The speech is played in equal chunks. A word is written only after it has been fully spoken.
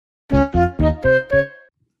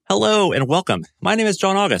Hello and welcome. My name is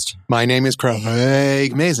John August. My name is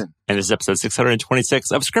Craig Mazin. And this is episode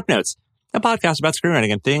 626 of Script Notes, a podcast about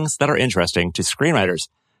screenwriting and things that are interesting to screenwriters.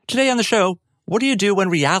 Today on the show, what do you do when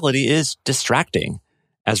reality is distracting?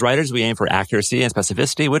 As writers, we aim for accuracy and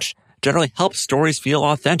specificity, which generally helps stories feel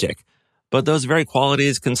authentic. But those very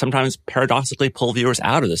qualities can sometimes paradoxically pull viewers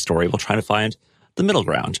out of the story while trying to find the middle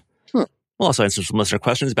ground. We'll also answer some listener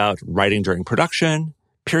questions about writing during production,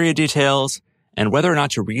 period details, and whether or not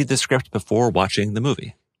to read the script before watching the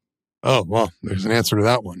movie. Oh, well, there's an answer to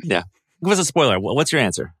that one. Yeah. Give us a spoiler. What's your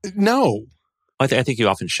answer? No. I think you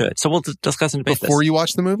often should. So we'll discuss and debate this. Before you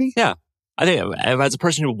watch the movie? Yeah. I think as a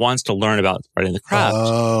person who wants to learn about writing the craft.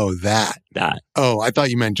 Oh, that. Oh, I thought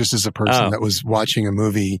you meant just as a person that was watching a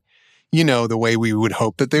movie, you know, the way we would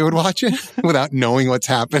hope that they would watch it without knowing what's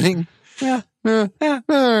happening. Yeah.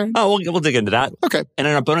 Oh, we'll dig into that. Okay. And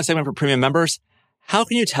in our bonus segment for premium members, how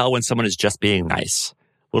can you tell when someone is just being nice?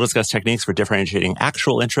 We'll discuss techniques for differentiating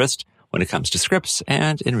actual interest when it comes to scripts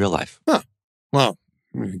and in real life. Huh. Well,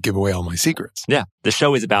 I'm going to give away all my secrets. Yeah. The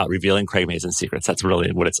show is about revealing Craig Mazin's secrets. That's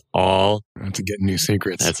really what it's all. I have to get new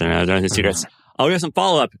secrets. That's new secrets. Oh, we have some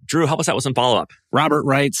follow-up. Drew, help us out with some follow-up. Robert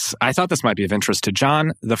writes, I thought this might be of interest to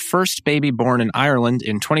John. The first baby born in Ireland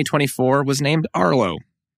in 2024 was named Arlo.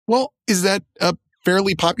 Well, is that a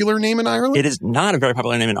fairly popular name in Ireland? It is not a very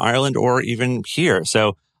popular name in Ireland or even here.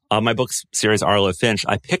 So my book series, Arlo Finch,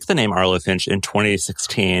 I picked the name Arlo Finch in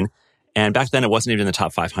 2016. And back then it wasn't even in the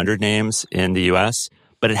top 500 names in the U.S.,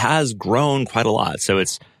 but it has grown quite a lot. So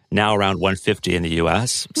it's now around 150 in the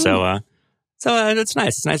U.S. So it's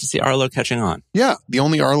nice. It's nice to see Arlo catching on. Yeah. The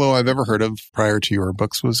only Arlo I've ever heard of prior to your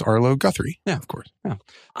books was Arlo Guthrie. Yeah. Of course. Yeah.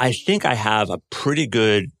 I think I have a pretty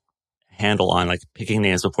good handle on like picking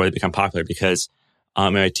names before they become popular because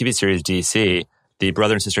in my TV series DC, the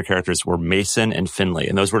brother and sister characters were Mason and Finley.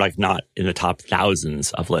 And those were like not in the top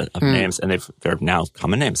thousands of names. And they're now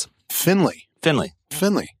common names. Finley.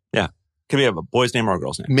 Yeah. Could be a boy's name or a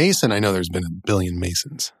girl's name. Mason, I know there's been a billion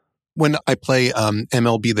Masons. When I play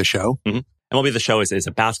MLB The Show. Mm-hmm. MLB The Show is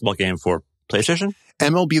a basketball game for PlayStation.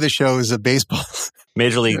 MLB The Show is a baseball.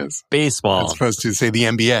 Major League Baseball. I'm supposed to say the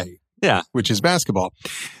NBA. Yeah. Which is basketball.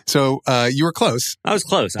 So you were close. I was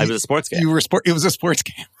close. I was a sports game. It was a sports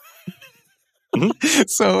game. Mm-hmm.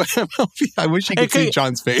 So MLB, I wish you could see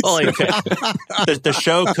John's face. Well, the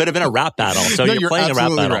show could have been a rap battle. So you're playing a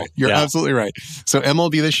rap battle. Right. You're absolutely right. So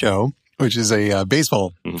MLB The Show, which is a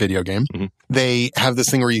baseball video game, they have this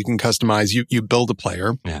thing where you can customize, you build a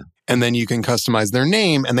player, and then you can customize their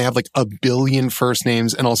name, and they have like a billion first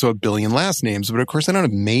names and also a billion last names. But of course, they don't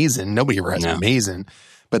have Mason. Nobody ever has Mason.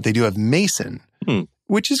 But they do have Mason,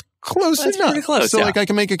 which is close enough. Pretty close, so like I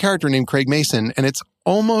can make a character named Craig Mason, and it's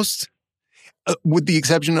almost, with the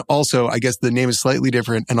exception also, I guess the name is slightly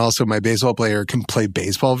different, and also my baseball player can play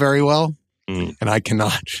baseball very well, and I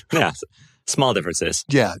cannot. Yeah, small differences.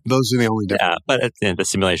 Yeah, those are the only differences. Yeah, but the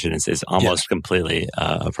simulation is almost completely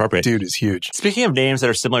appropriate. Dude is huge. Speaking of names that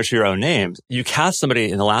are similar to your own names, you cast somebody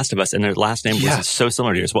in The Last of Us, and their last name was so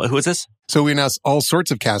similar to yours. Who is this? So we announced all sorts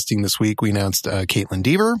of casting this week. We announced Caitlin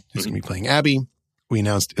Dever, who's going to be playing Abby. We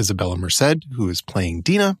announced Isabella Merced, who is playing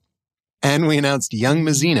Dina. And we announced Young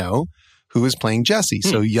Mazzino, who is playing Jesse.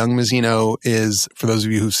 So Young Mazzino is, for those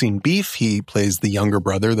of you who've seen Beef, he plays the younger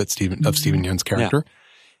brother of Steven Yeun's character. Yeah.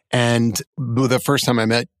 And the first time I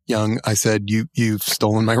met Young, I said, you've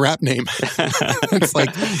stolen my rap name. It's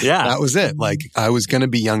like, that was it. Like, I was going to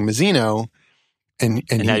be Young Mazzino, and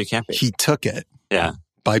now you can't be. He took it. Yeah.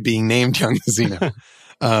 By being named Young Mazzino.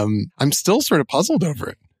 I'm still sort of puzzled over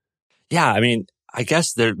it. Yeah. I mean, I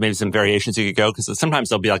guess there may be some variations you could go because sometimes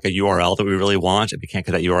there'll be like a URL that we really want and we can't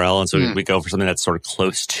get that URL. And so we go for something that's sort of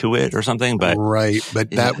close to it or something. But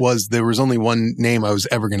But there was only one name I was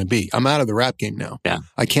ever going to be. I'm out of the rap game now. Yeah.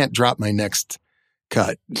 I can't drop my next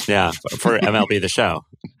cut. Yeah. For MLB The Show,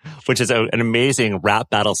 which is an amazing rap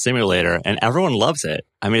battle simulator and everyone loves it.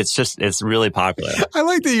 I mean, it's really popular. I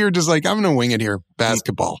like that you're just like, I'm going to wing it here.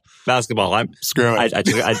 Basketball. Screw it.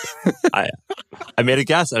 I made a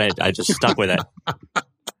guess and I just stuck with it.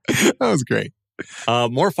 That was great.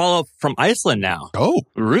 More follow-up from Iceland now. Oh.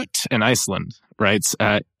 Root in Iceland writes,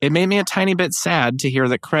 it made me a tiny bit sad to hear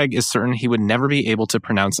that Craig is certain he would never be able to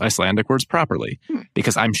pronounce Icelandic words properly,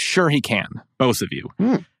 because I'm sure he can, both of you.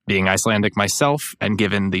 Being Icelandic myself, and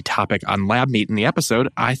given the topic on lab meat in the episode,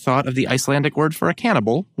 I thought of the Icelandic word for a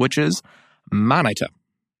cannibal, which is manita.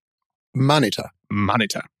 Manita.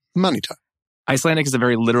 Icelandic is a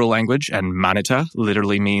very literal language, and manita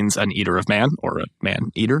literally means an eater of man, or a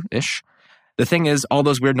man-eater-ish. The thing is, all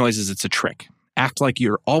those weird noises, it's a trick. Act like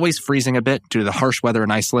you're always freezing a bit due to the harsh weather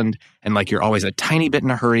in Iceland, and like you're always a tiny bit in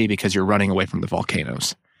a hurry because you're running away from the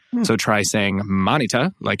volcanoes. So try saying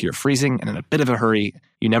Manita like you're freezing and in a bit of a hurry.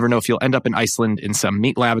 You never know if you'll end up in Iceland in some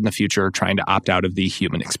meat lab in the future trying to opt out of the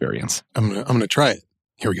human experience. I'm gonna try it.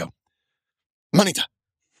 Here we go. Manita.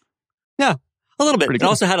 Yeah, a little bit. Pretty It good.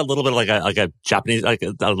 also had a little bit of like a Japanese, like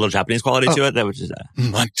a little Japanese quality to it. That was just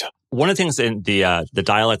Manita. one of the things in the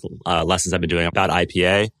dialect lessons I've been doing about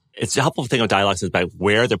IPA. It's a helpful thing with dialects is about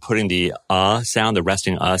where they're putting the sound, the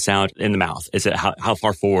resting sound in the mouth. Is it how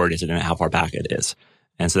far forward is it and how far back it is?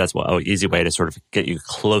 And so that's an easy way to sort of get you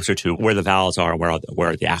closer to where the vowels are and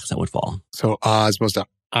where the accent would fall. So as opposed to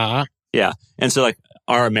Yeah. And so like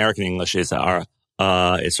our American English is our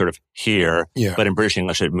is sort of here, Yeah. but in British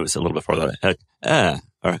English it moves a little bit further. Like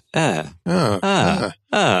or Oh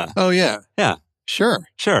yeah. Yeah. Sure.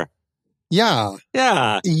 Sure. Yeah.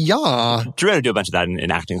 Yeah. Yeah. Drew had to do a bunch of that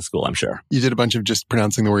in acting school, I'm sure. You did a bunch of just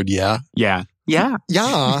pronouncing the word yeah. Yeah. Yeah.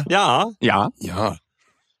 Yeah. Yeah. Yeah. Yeah.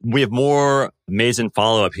 We have more amazing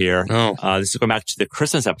follow-up here. Oh. This is going back to the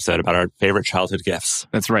Christmas episode about our favorite childhood gifts.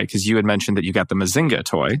 That's right, because you had mentioned that you got the Mazinga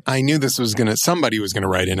toy. I knew this was somebody was gonna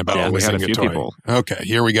write in about Yeah, a we had a Mazinga few toy. people. Okay,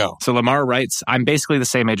 here we go. So Lamar writes, I'm basically the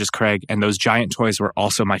same age as Craig, and those giant toys were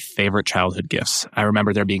also my favorite childhood gifts. I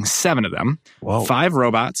remember there being 7 of them. Whoa. 5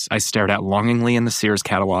 robots I stared at longingly in the Sears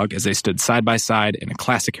catalog as they stood side by side in a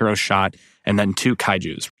classic hero shot, and then 2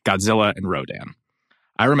 kaijus, Godzilla and Rodan.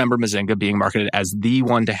 I remember Mazinga being marketed as the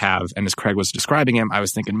one to have, and as Craig was describing him, I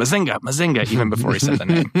was thinking, Mazinga, even before he said the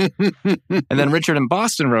name. And then Richard in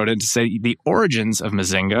Boston wrote in to say the origins of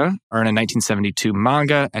Mazinga are in a 1972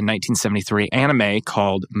 manga and 1973 anime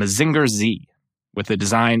called Mazinger Z, with the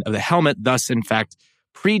design of the helmet, thus, in fact,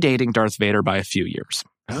 predating Darth Vader by a few years.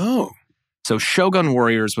 Oh. So Shogun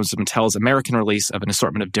Warriors was Mattel's American release of an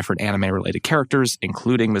assortment of different anime-related characters,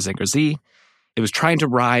 including Mazinger Z. It was trying to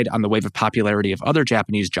ride on the wave of popularity of other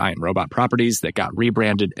Japanese giant robot properties that got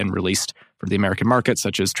rebranded and released for the American market,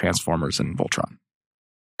 such as Transformers and Voltron.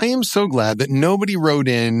 I am so glad that nobody wrote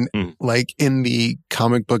in, like in the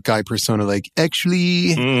comic book guy persona, like,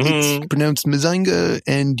 actually, it's pronounced Mazinga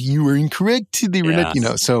and you were incorrect. They were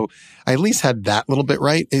not, so I at least had that little bit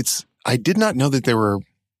right. I did not know that there were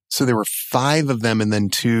 5 of them and then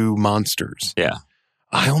 2 monsters. Yeah.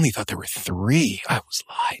 I only thought there were 3. I was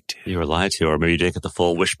lied to. You were lied to, or maybe you didn't get the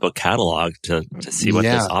full wish book catalog to see what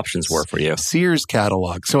those options were for you. Sears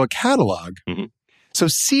catalog. So a catalog. Mm-hmm. So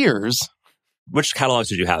Sears. Which catalogs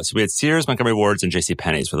did you have? So we had Sears, Montgomery Ward's, and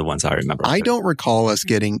JCPenney's were the ones I remember. I don't recall us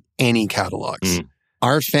getting any catalogs.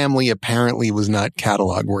 Our family apparently was not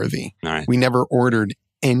catalog worthy. All right. We never ordered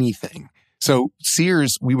anything. So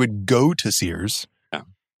Sears, we would go to Sears.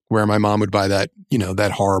 Where my mom would buy that,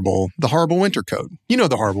 the horrible winter coat. You know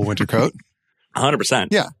the horrible winter coat. 100%.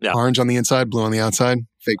 Yeah. Orange on the inside, blue on the outside,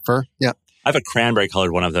 fake fur. Yeah. I have a cranberry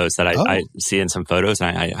colored one of those that I see in some photos,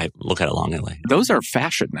 and I look at it longingly. Those are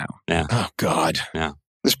fashion now. Yeah. Oh, God. Yeah.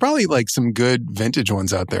 There's probably like some good vintage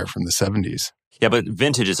ones out there from the 70s. Yeah, but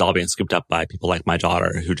vintage is all being scooped up by people like my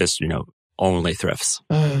daughter who just, only thrifts.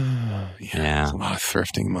 Yeah. Yeah. There's a lot of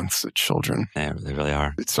thrifting amongst the children. They really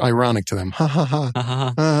are. It's ironic to them. Ha ha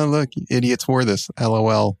ha. Look, idiots wore this.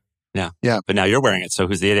 LOL. Yeah. Yeah. But now you're wearing it, so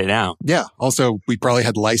who's the idiot now? Yeah. Also, we probably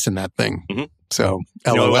had lice in that thing. Mm-hmm. So,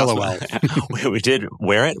 LOL. We did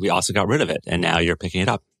wear it. We also got rid of it. And now you're picking it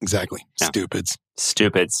up. Exactly. Yeah.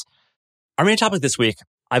 Stupids. Our main topic this week,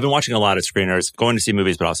 I've been watching a lot of screeners, going to see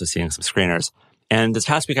movies, but also seeing some screeners. And this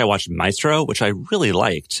past week, I watched Maestro, which I really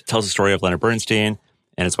liked. It tells the story of Leonard Bernstein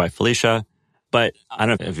and his wife, Felicia. But I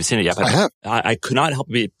don't know if you've seen it yet. But I have. I could not help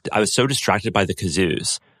but I was so distracted by the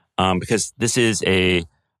kazoos. Because this is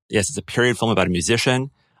it's a period film about a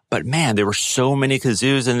musician. But man, there were so many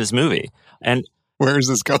kazoos in this movie. And where is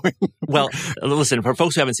this going? Well, listen, for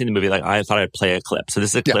folks who haven't seen the movie, I thought I'd play a clip. So this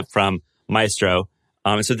is a clip from Maestro.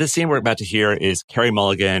 So this scene we're about to hear is Carey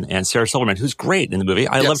Mulligan and Sarah Silverman, who's great in the movie.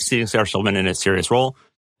 I love seeing Sarah Silverman in a serious role.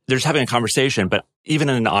 They're just having a conversation, but even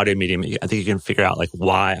in an audio medium, I think you can figure out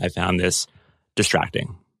why I found this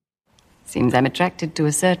distracting. Seems I'm attracted to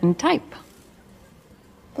a certain type.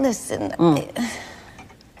 Listen,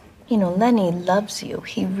 Lenny loves you.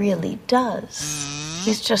 He really does.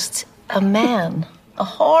 He's just a man, a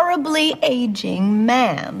horribly aging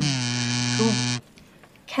man who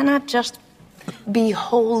cannot just be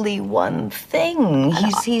wholly one thing.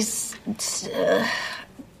 He's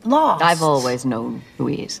lost. I've always known who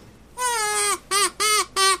he is.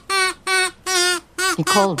 He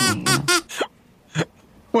called me,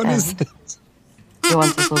 What is this? He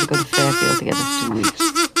wants us all to go to Fairfield together for 2 weeks.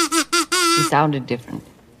 He sounded different.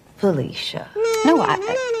 Felicia. No,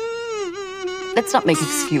 Let's not make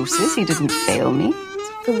excuses. He didn't fail me.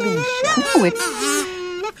 Felicia. No,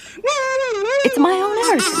 it's my own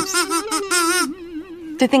inheritance.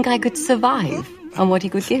 To think I could survive on what he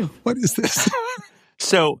could give. What is this?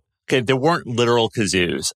 So, okay, there weren't literal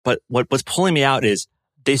kazoos, but what was pulling me out is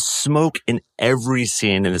they smoke in every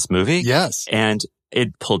scene in this movie. Yes. And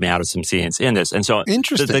it pulled me out of some scenes in this. And so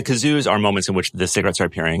Interesting. the kazoos are moments in which the cigarettes are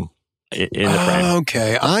appearing in the frame.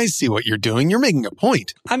 Okay, I see what you're doing. You're making a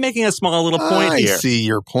point. I'm making a small little point here. I see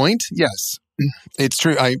your point. Yes. It's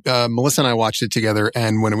true. Melissa and I watched it together,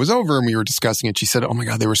 and when it was over and we were discussing it, she said, "Oh my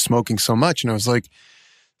God, they were smoking so much." And I was like,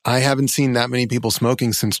 I haven't seen that many people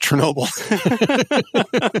smoking since Chernobyl,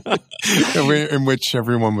 in which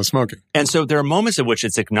everyone was smoking. And so there are moments in which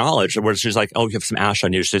it's acknowledged, where it's just like, oh, you have some ash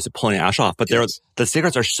on you, just pulling ash off. But the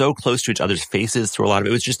cigarettes are so close to each other's faces through a lot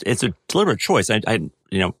of it. It's a deliberate choice. Bradley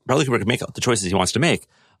Cooper can make the choices he wants to make.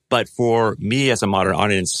 But for me as a modern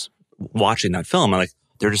audience watching that film, I'm like,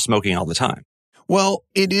 they're just smoking all the time. Well,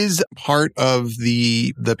 it is part of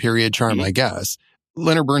the period charm, I guess.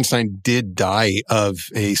 Leonard Bernstein did die of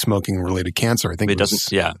a smoking-related cancer. I think it was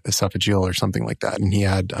esophageal or something like that. And he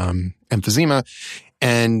had emphysema.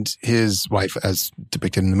 And his wife, as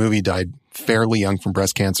depicted in the movie, died fairly young from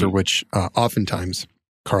breast cancer, which oftentimes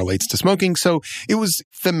correlates to smoking. So it was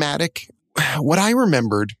thematic. What I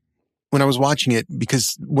remembered when I was watching it,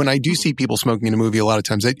 because when I do see people smoking in a movie, a lot of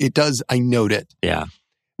times I note it. Yeah.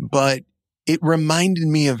 But it reminded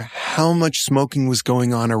me of how much smoking was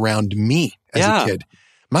going on around me as a kid.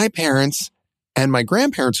 My parents and my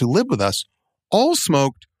grandparents who lived with us all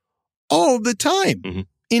smoked all the time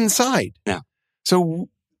inside. Yeah. So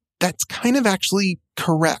that's kind of actually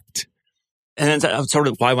correct. And that's sort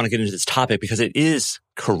of why I want to get into this topic, because it is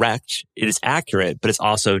correct, it is accurate, but it's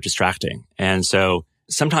also distracting. And so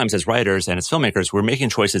sometimes as writers and as filmmakers, we're making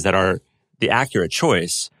choices that are the accurate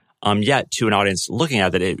choice. Yet to an audience looking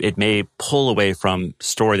at it, it may pull away from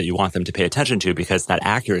story that you want them to pay attention to, because that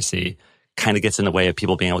accuracy kind of gets in the way of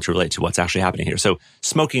people being able to relate to what's actually happening here. So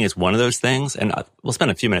smoking is one of those things. And we'll spend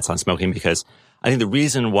a few minutes on smoking, because I think the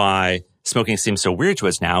reason why smoking seems so weird to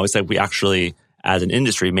us now is that we actually, as an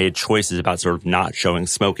industry, made choices about sort of not showing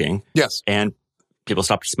smoking. Yes. And people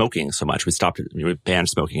stopped smoking so much. We banned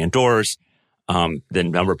smoking indoors. The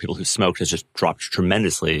number of people who smoked has just dropped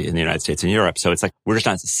tremendously in the United States and Europe. So it's like we're just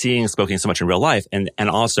not seeing smoking so much in real life. And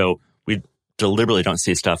also we deliberately don't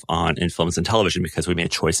see stuff in films and television because we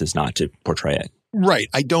made choices not to portray it. Right.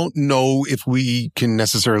 I don't know if we can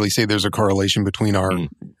necessarily say there's a correlation between our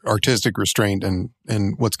artistic restraint and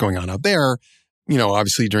what's going on out there. You know,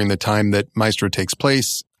 obviously during the time that Maestro takes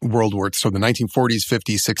place, so the 1940s,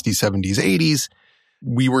 50s, 60s, 70s, 80s,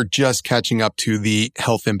 we were just catching up to the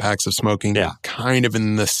health impacts of smoking kind of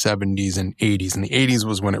in the 70s and 80s. And the 80s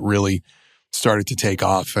was when it really started to take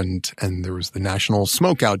off, and there was the National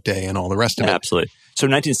Smokeout Day and all the rest of it. Absolutely. So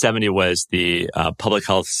 1970 was the Public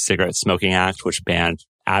Health Cigarette Smoking Act, which banned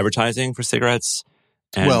advertising for cigarettes.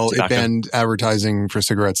 And it banned advertising for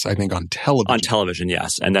cigarettes, I think, on television. On television,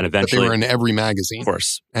 yes. And then eventually... But they were in every magazine. Of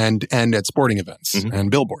course. And at sporting events and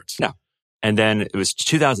billboards. Yeah. And then it was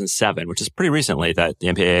 2007, which is pretty recently, that the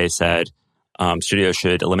MPAA said studios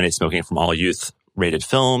should eliminate smoking from all youth-rated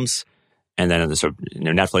films. And then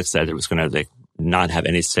Netflix said it was going to not have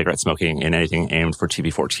any cigarette smoking in anything aimed for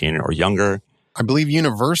TV 14 or younger. I believe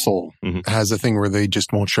Universal has a thing where they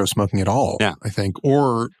just won't show smoking at all, I think.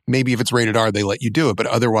 Or maybe if it's rated R, they let you do it. But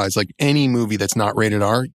otherwise, like any movie that's not rated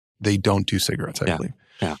R, they don't do cigarettes, I believe.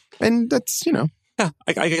 Yeah. And that's, Yeah,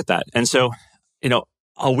 I get that. And so,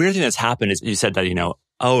 a weird thing that's happened is you said that,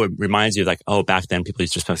 it reminds you back then people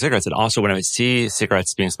used to smoke cigarettes. And also when I see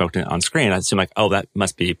cigarettes being smoked on screen, I assume that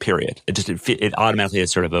must be period. It automatically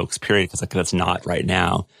sort of evokes period, because that's not right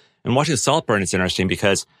now. And watching Saltburn is interesting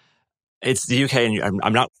because it's the UK, and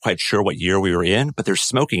I'm not quite sure what year we were in, but there's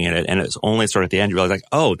smoking in it. And it's only sort of at the end you realize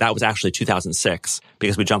that was actually 2006,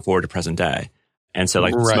 because we jump forward to present day. And so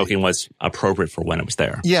smoking was appropriate for when it was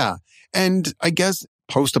there. Yeah. And I guess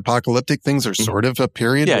post-apocalyptic things are sort of a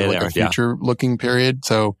period, a future-looking period.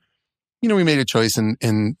 So, we made a choice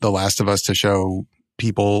in The Last of Us to show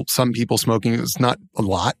some people smoking. It's not a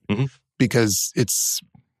lot because it's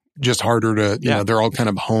just harder to, they're all kind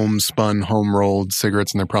of homespun, home-rolled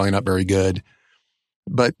cigarettes, and they're probably not very good.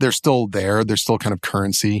 But they're still there. They're still kind of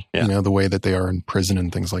currency, the way that they are in prison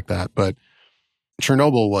and things like that. But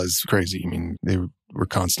Chernobyl was crazy. I mean, they were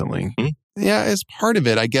constantly... Yeah, as part of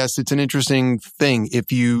it, I guess it's an interesting thing.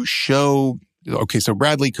 If you show, so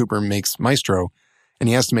Bradley Cooper makes Maestro and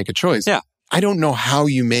he has to make a choice. Yeah. I don't know how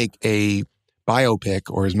you make a biopic,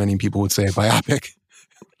 or as many people would say, a biopic,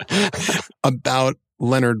 about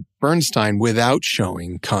Leonard Bernstein without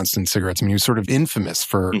showing constant cigarettes. I mean, he was sort of infamous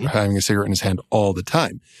for having a cigarette in his hand all the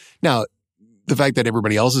time. Now, the fact that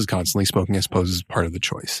everybody else is constantly smoking, I suppose, is part of the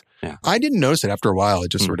choice. Yeah. I didn't notice it after a while.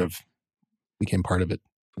 It just sort of became part of it.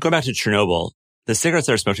 Going back to Chernobyl, the cigarettes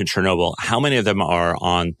that are smoked in Chernobyl, how many of them are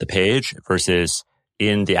on the page versus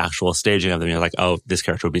in the actual staging of them? You're like, oh, this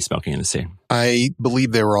character would be smoking in the scene. I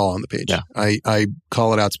believe they were all on the page. Yeah. I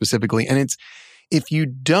call it out specifically. And it's, if you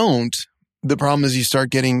don't, the problem is you start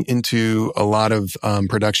getting into a lot of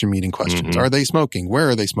production meeting questions. Are they smoking? Where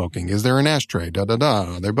are they smoking? Is there an ashtray?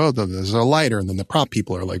 They're both of There's a lighter. And then the prop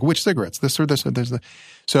people are like, which cigarettes? This or this or this.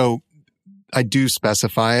 So I do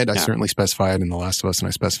specify it. I certainly specify it in The Last of Us, and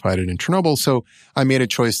I specified it in Chernobyl. So I made a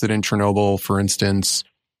choice that in Chernobyl, for instance,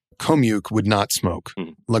 Komiuk would not smoke.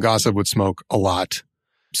 Legasov would smoke a lot.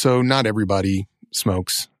 So not everybody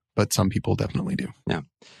smokes, but some people definitely do. Yeah.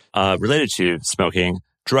 Related to smoking,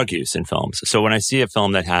 drug use in films. So when I see a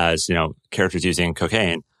film that has, characters using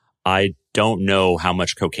cocaine, I don't know how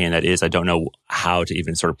much cocaine that is. I don't know how to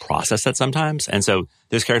even sort of process that sometimes. And so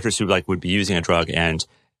there's characters who would be using a drug, and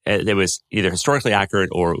it was either historically accurate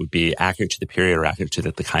or it would be accurate to the period or accurate to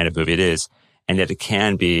the kind of movie it is. And yet it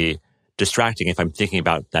can be distracting if I'm thinking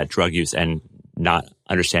about that drug use and not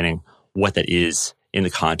understanding what that is in the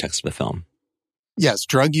context of the film. Yes,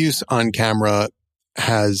 drug use on camera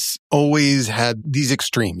has always had these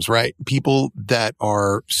extremes, right? People that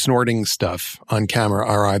are snorting stuff on camera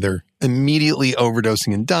are either immediately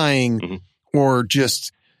overdosing and dying or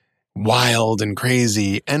just wild and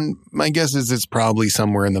crazy. And my guess is it's probably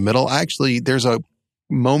somewhere in the middle. Actually, there's a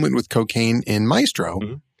moment with cocaine in Maestro,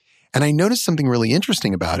 and I noticed something really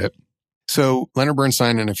interesting about it. So Leonard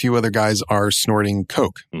Bernstein and a few other guys are snorting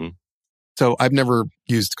coke. So I've never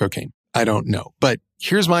used cocaine. I don't know. But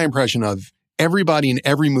here's my impression of everybody in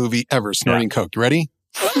every movie ever snorting coke. You ready?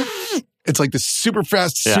 It's like this super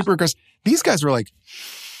fast, super aggressive. These guys were like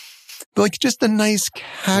just a nice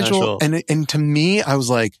casual. And to me, I was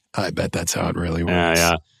like, I bet that's how it really works.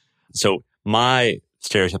 Yeah. So my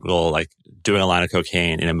stereotypical, doing a line of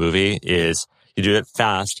cocaine in a movie is you do it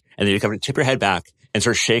fast and then you come and tip your head back and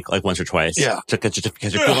sort of shake once or twice.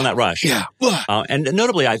 Because you're feeling that rush. And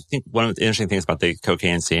notably, I think one of the interesting things about the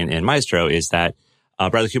cocaine scene in Maestro is that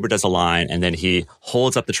Bradley Cooper does a line and then he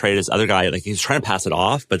holds up the tray to this other guy. He's trying to pass it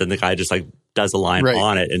off, but then the guy just does a line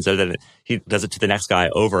on it. And so then he does it to the next guy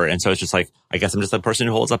over. And so it's just I guess I'm just the person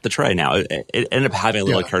who holds up the tray now. It ended up having a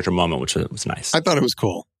little character moment, which was nice. I thought it was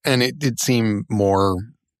cool. And it did seem more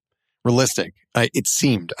realistic. It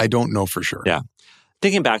seemed. I don't know for sure. Yeah.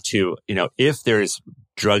 Thinking back to, if there's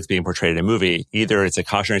drugs being portrayed in a movie, either it's a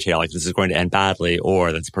cautionary tale, this is going to end badly,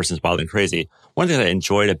 or that this person's wild and crazy. One thing that I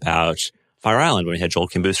enjoyed about Fire Island, when we had Joel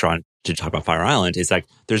Kim Booster on to talk about Fire Island, is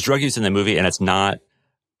there's drug use in the movie and it's not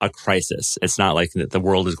a crisis. It's not like the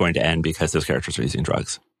world is going to end because those characters are using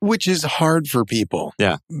drugs. Which is hard for people.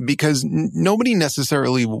 Yeah. Because nobody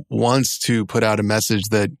necessarily wants to put out a message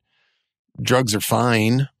that drugs are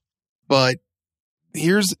fine. But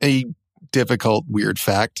here's a difficult, weird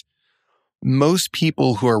fact. Most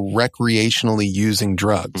people who are recreationally using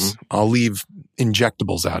drugs, I'll leave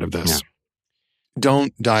injectables out of this,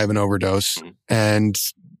 don't die of an overdose and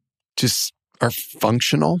just are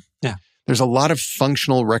functional. Yeah. There's a lot of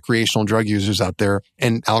functional recreational drug users out there,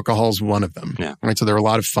 and alcohol is one of them. Yeah. Right. So there are a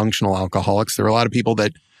lot of functional alcoholics. There are a lot of people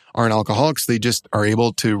that aren't alcoholics. They just are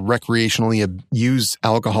able to recreationally use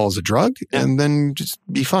alcohol as a drug and then just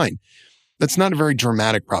be fine. That's not a very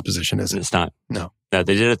dramatic proposition, is it? It's not. No. They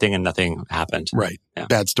did a thing and nothing happened. Right. Yeah.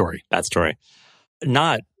 Bad story.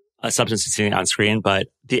 Not a substance seen on screen, but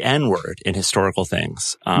the N-word in historical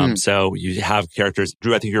things. So you have characters,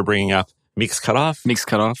 Drew, I think you're bringing up Meek's Cutoff. Meek's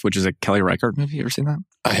Cutoff, which is a Kelly Reichardt movie. You ever seen that?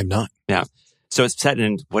 I have not. Yeah. So it's set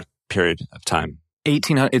in what period of time?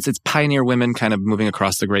 1800. It's pioneer women kind of moving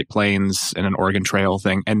across the Great Plains in an Oregon Trail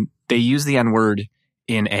thing. And they use the N-word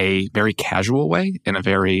in a very casual way, in a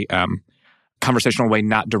very conversational way,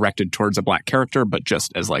 not directed towards a black character, but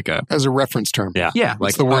just as as a reference term. Yeah. Yeah.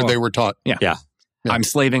 It's the word they were taught. Yeah. I'm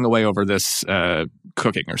slaving away over this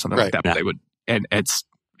cooking or something like that. But they would, and it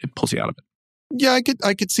pulls you out of it. Yeah,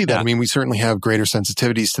 I could see that. I mean, we certainly have greater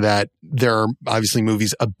sensitivities to that. There are obviously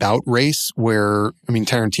movies about race where,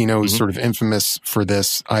 Tarantino is sort of infamous for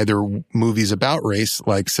this, either movies about race,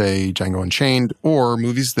 like, say, Django Unchained, or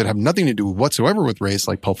movies that have nothing to do whatsoever with race,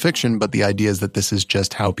 like Pulp Fiction, but the idea is that this is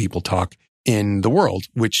just how people talk in the world,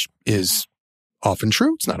 which is often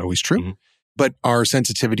true. It's not always true. But our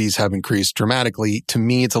sensitivities have increased dramatically. To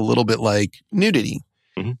me, it's a little bit like nudity.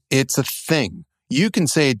 It's a thing. You can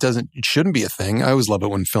say it shouldn't be a thing. I always love it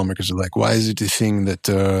when filmmakers are like, why is it a thing that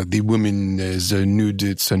the woman is nude?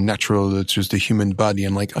 It's a natural, it's just a human body.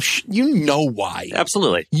 I'm like, you know why.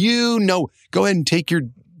 Absolutely. You know, go ahead and take your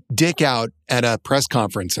dick out at a press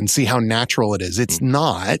conference and see how natural it is. It's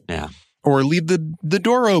not. Yeah. Or leave the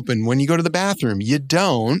door open when you go to the bathroom. You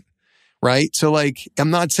don't. Right? So like,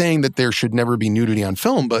 I'm not saying that there should never be nudity on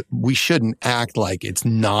film, but we shouldn't act like it's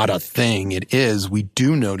not a thing. It is. We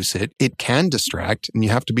do notice it. It can distract, and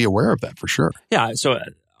you have to be aware of that for sure. Yeah. So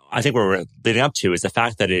I think what we're leading up to is the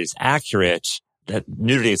fact that it is accurate that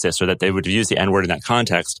nudity exists or that they would use the N-word in that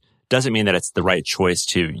context doesn't mean that it's the right choice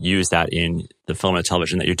to use that in the film and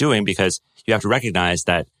television that you're doing, because you have to recognize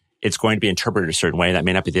that it's going to be interpreted a certain way. That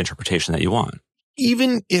may not be the interpretation that you want.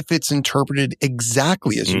 Even if it's interpreted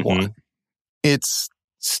exactly as you want, it's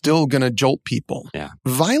still going to jolt people. Yeah.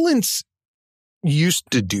 Violence used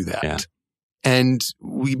to do that. Yeah. And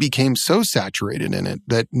we became so saturated in it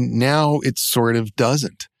that now it sort of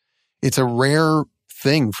doesn't. It's a rare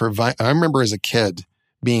thing for I remember as a kid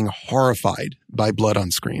being horrified by blood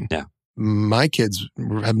on screen. Yeah. My kids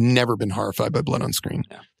have never been horrified by blood on screen.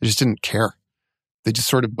 Yeah. They just didn't care. They just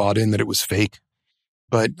sort of bought in that it was fake.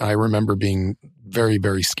 But I remember being very,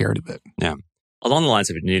 very scared of it. Yeah. Along the lines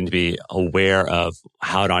of needing to be aware of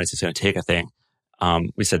how an audience is going to take a thing,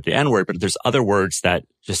 we said the N-word, but there's other words that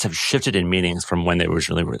just have shifted in meanings from when they were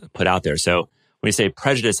originally put out there. So when you say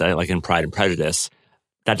prejudice, like in Pride and Prejudice,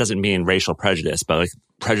 that doesn't mean racial prejudice, but like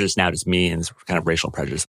prejudice now just means kind of racial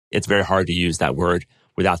prejudice. It's very hard to use that word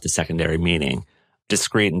without the secondary meaning.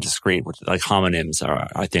 Discrete and discrete, like homonyms are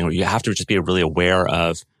a thing where you have to just be really aware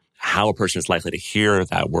of how a person is likely to hear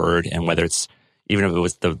that word, and whether it's, even if it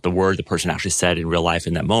was the word the person actually said in real life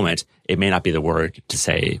in that moment, it may not be the word to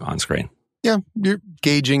say on screen. Yeah, you're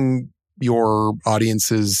gauging your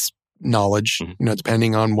audience's knowledge,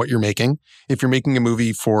 depending on what you're making. If you're making a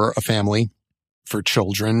movie for a family, for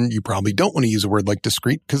children, you probably don't want to use a word like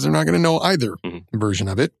discrete because they're not going to know either version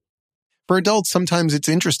of it. For adults, sometimes it's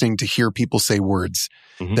interesting to hear people say words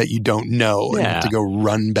that you don't know and you have to go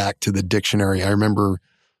run back to the dictionary. I remember,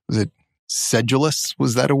 was it sedulous?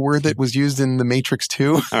 Was that a word that was used in The Matrix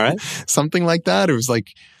 2? All right. Something like that. It was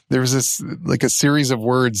like, there was this, like a series of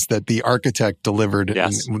words that the architect delivered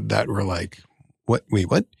and that were like, what? Wait,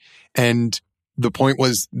 what? And the point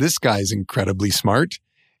was, this guy's incredibly smart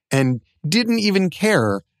and didn't even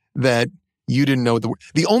care that you didn't know the word.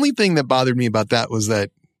 The only thing that bothered me about that was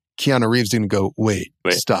that Keanu Reeves didn't go, wait.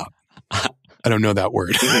 Stop. I don't know that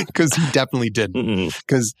word, because he definitely didn't,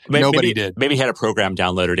 because nobody did. Maybe he had a program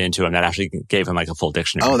downloaded into him that actually gave him like a full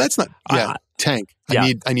dictionary. Oh, that's not, Tank.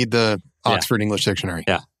 I need the Oxford English Dictionary.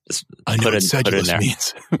 Yeah. I know what sedulous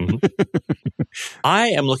means. I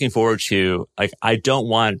am looking forward to, like, I don't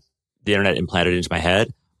want the internet implanted into my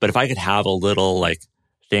head, but if I could have a little like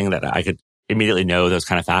thing that I could immediately know those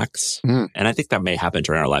kind of facts, and I think that may happen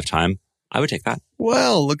during our lifetime, I would take that.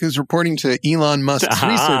 Well, look who's reporting to Elon Musk's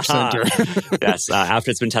research center. Yes, after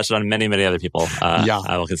it's been tested on many, many other people,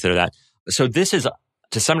 I will consider that. So this is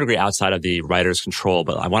to some degree outside of the writer's control,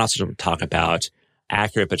 but I want also to talk about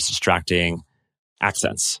accurate but distracting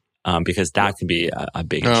accents, because that can be a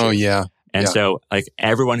big issue. Oh, yeah. And so like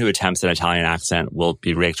everyone who attempts an Italian accent will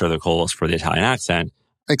be raked over the coals for the Italian accent.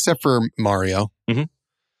 Except for Mario.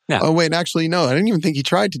 Yeah. Oh, wait, actually, no. I didn't even think he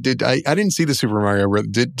tried to. I didn't see the Super Mario.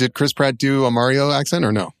 Did Chris Pratt do a Mario accent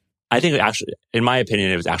or no? I think actually, in my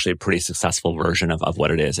opinion, it was actually a pretty successful version of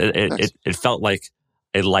what it is. It felt like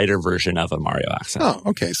a lighter version of a Mario accent. Oh,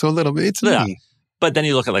 okay. So a little bit. It's me. But then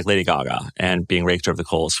you look at like Lady Gaga and being raked over the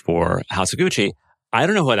coals for House of Gucci. I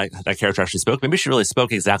don't know what that character actually spoke. Maybe she really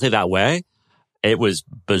spoke exactly that way. It was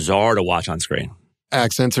bizarre to watch on screen.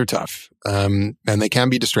 Accents are tough, and they can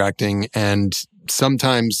be distracting. And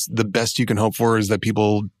sometimes the best you can hope for is that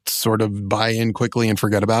people sort of buy in quickly and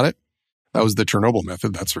forget about it. That was the Chernobyl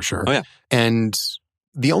method, that's for sure. Oh, yeah. And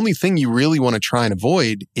the only thing you really want to try and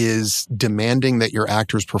avoid is demanding that your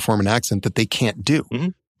actors perform an accent that they can't do.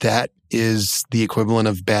 That is the equivalent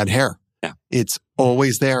of bad hair. Yeah. It's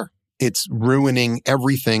always there. It's ruining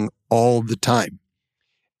everything all the time.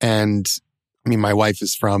 And I mean, my wife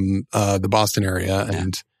is from the Boston area,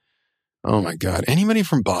 and oh my God, anybody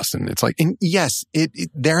from Boston, it's like, and yes,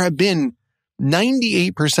 there have been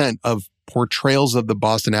 98% of portrayals of the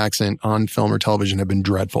Boston accent on film or television have been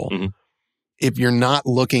dreadful. If you're not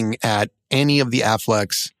looking at any of the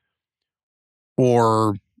Afflecks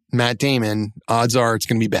or Matt Damon, odds are it's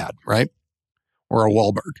going to be bad, right? Or a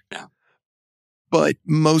Wahlberg. Yeah. But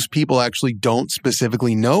most people actually don't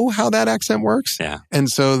specifically know how that accent works. Yeah. And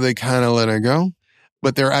so they kind of let it go.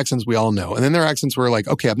 But there are accents we all know. And then there are accents where like,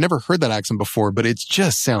 okay, I've never heard that accent before, but it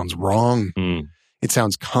just sounds wrong. it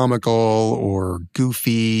sounds comical or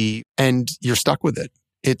goofy, and you're stuck with it.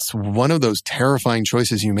 It's one of those terrifying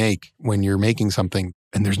choices you make when you're making something,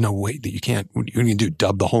 and there's no way that you can't. What are you going to do?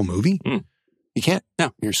 Dub the whole movie? You can't.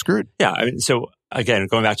 No. You're screwed. Yeah. I mean, so again,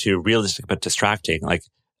 going back to realistic but distracting, like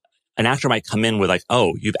an actor might come in with like,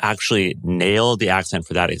 oh, you've actually nailed the accent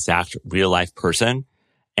for that exact real life person.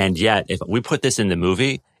 And yet, if we put this in the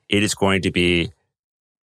movie, it is going to be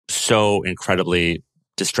so incredibly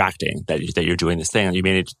distracting that you're doing this thing, and you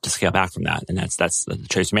may need to scale back from that. And that's the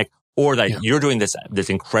choice you make. Or that you're doing this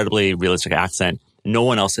incredibly realistic accent. No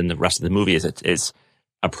one else in the rest of the movie is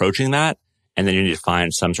approaching that. And then you need to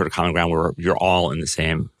find some sort of common ground where you're all in the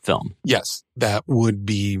same film. Yes, that would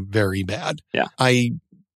be very bad. Yeah. I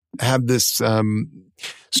have this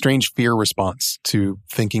strange fear response to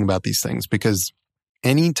thinking about these things, because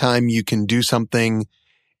anytime you can do something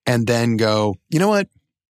and then go, you know what?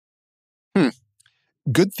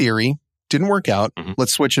 Good theory. Didn't work out.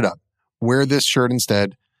 Let's switch it up. Wear this shirt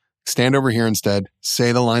instead. Stand over here instead.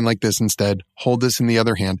 Say the line like this instead. Hold this in the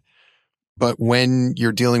other hand. But when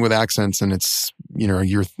you're dealing with accents and it's,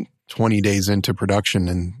 you're 20 days into production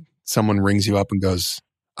and someone rings you up and goes,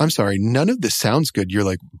 I'm sorry, none of this sounds good. You're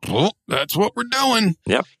like, well, that's what we're doing.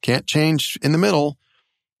 Yep. Can't change in the middle.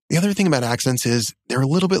 The other thing about accents is they're a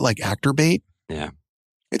little bit like actor bait. Yeah.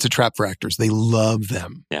 It's a trap for actors. They love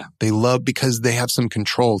them. Yeah. They love because they have some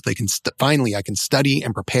control. They can finally, I can study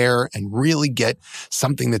and prepare and really get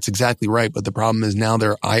something that's exactly right. But the problem is now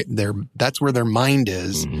that's where their mind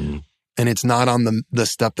is. And it's not on the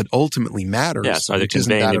stuff that ultimately matters. Yeah, so they're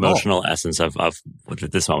conveying the emotional essence of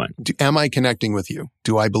this moment. Am I connecting with you?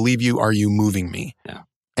 Do I believe you? Are you moving me? Yeah.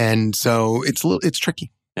 And so it's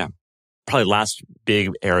tricky. Yeah. Probably last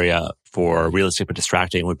big area for realistic but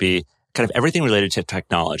distracting would be kind of everything related to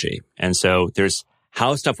technology. And so there's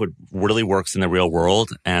how stuff really works in the real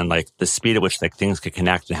world, and like the speed at which like things can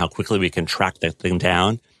connect and how quickly we can track that thing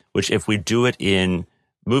down, which if we do it in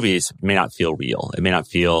movies may not feel real. It may not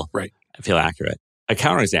feel accurate. A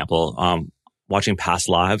counterexample, watching Past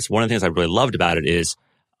Lives, one of the things I really loved about it is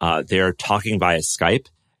they're talking via Skype,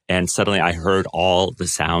 and suddenly I heard all the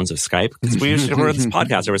sounds of Skype, because we used to hear this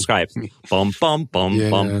podcast over Skype. Bum, bum, bum,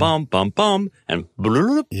 bum, bum, bum, bum, and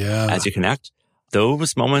bloop, as you connect.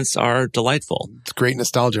 Those moments are delightful. It's great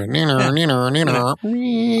nostalgia.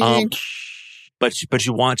 But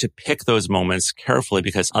you want to pick those moments carefully,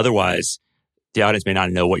 because otherwise the audience may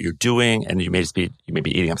not know what you're doing, and you may be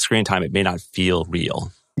eating up screen time. It may not feel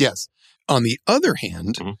real. Yes. On the other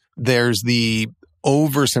hand, there's the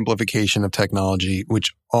oversimplification of technology,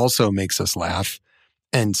 which also makes us laugh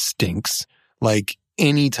and stinks. Like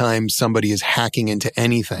anytime somebody is hacking into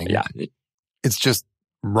anything, it's just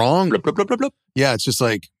wrong. Blub, blub, blub, blub, blub. Yeah, it's just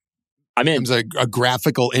like it's a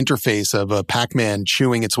graphical interface of a Pac-Man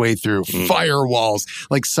chewing its way through firewalls.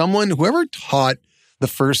 Like whoever taught the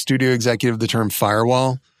first studio executive the term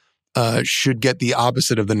firewall should get the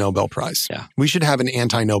opposite of the Nobel Prize. Yeah. We should have an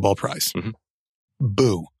anti-Nobel Prize.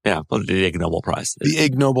 Boo. Yeah, well, the Ig Nobel Prize. The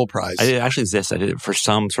Ig Nobel Prize. It actually exists. I did it for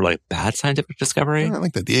some sort of like bad scientific discovery. I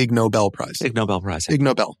like that. The Ig Nobel Prize. Ig Nobel Prize. Ig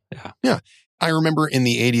Nobel. Yeah. I remember in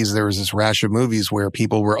the 80s, there was this rash of movies where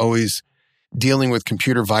people were always dealing with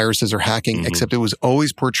computer viruses or hacking, except it was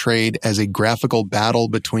always portrayed as a graphical battle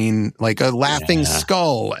between like a laughing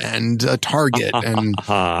skull and a target. And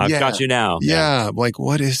I've got you now. Yeah. Like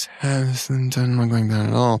what is, I'm not going there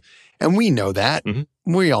at all. And we know that.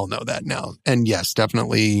 We all know that now. And yes,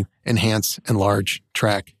 definitely enhance, enlarge,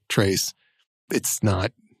 track, trace. It's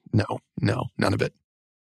not, no, none of it.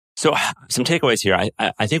 So some takeaways here.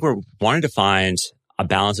 I think we're wanting to find a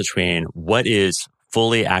balance between what is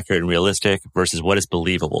fully accurate and realistic versus what is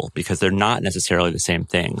believable, because they're not necessarily the same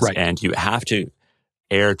things. Right. And you have to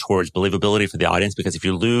err towards believability for the audience, because if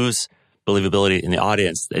you lose believability in the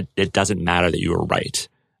audience, it doesn't matter that you were right.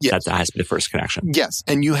 Yes. That has to be the first connection. Yes.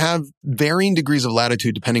 And you have varying degrees of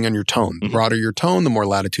latitude depending on your tone. The broader your tone, the more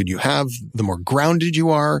latitude you have, the more grounded you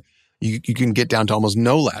are. You can get down to almost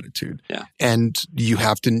no latitude. Yeah. And you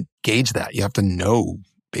have to gauge that. You have to know,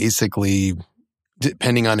 basically,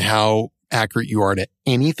 depending on how accurate you are to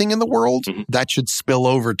anything in the world, that should spill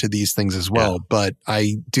over to these things as well. Yeah. But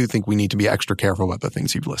I do think we need to be extra careful about the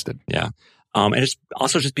things you've listed. Yeah. And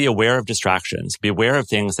just be aware of distractions. Be aware of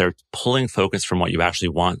things that are pulling focus from what you actually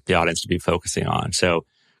want the audience to be focusing on. So,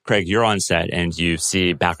 Craig, you're on set and you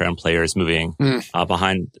see background players moving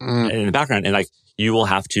behind in the background, and like you will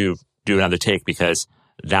have to do another take because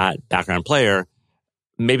that background player,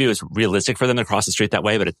 maybe it was realistic for them to cross the street that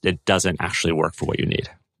way, but it doesn't actually work for what you need.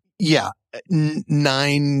 Yeah.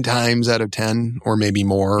 9 times out of 10 or maybe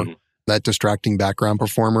more, that distracting background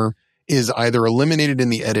performer is either eliminated in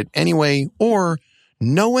the edit anyway, or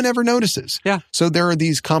no one ever notices. Yeah. So there are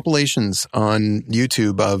these compilations on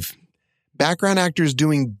YouTube of background actors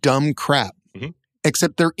doing dumb crap,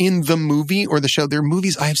 except they're in the movie or the show. They're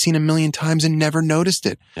movies I've seen a million times and never noticed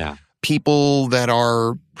it. Yeah. People that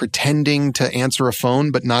are pretending to answer a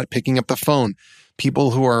phone but not picking up the phone.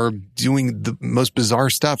 People who are doing the most bizarre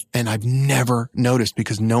stuff, and I've never noticed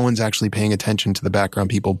because no one's actually paying attention to the background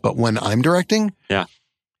people. But when I'm directing, and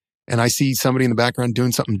I see somebody in the background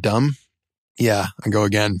doing something dumb, I go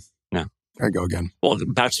again. No, I go again. Well,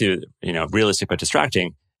 back to realistic but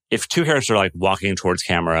distracting. If two characters are like walking towards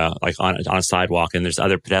camera, like on a sidewalk, and there's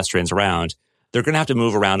other pedestrians around, they're going to have to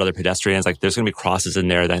move around other pedestrians. Like there's going to be crosses in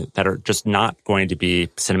there that are just not going to be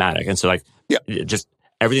cinematic. And so just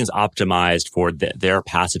everything's optimized for their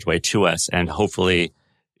passageway to us. And hopefully,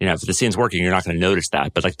 if the scene's working, you're not going to notice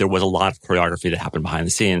that. But like there was a lot of choreography that happened behind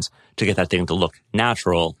the scenes to get that thing to look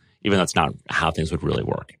natural, even though it's not how things would really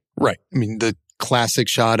work. Right. I mean, the classic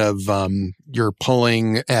shot of you're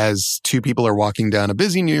pulling as two people are walking down a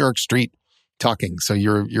busy New York street talking. So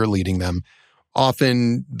you're leading them.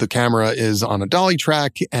 Often the camera is on a dolly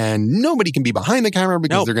track and nobody can be behind the camera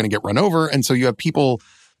because they're going to get run over. And so you have people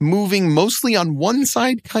moving mostly on one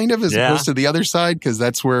side kind of as opposed to the other side because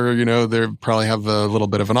that's where, they probably have a little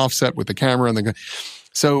bit of an offset with the camera.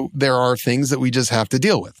 So there are things that we just have to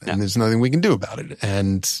deal with and there's nothing we can do about it.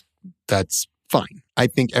 And that's fine. I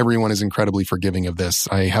think everyone is incredibly forgiving of this.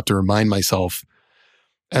 I have to remind myself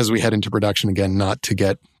as we head into production again, not to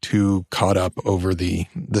get too caught up over the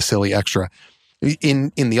silly extra.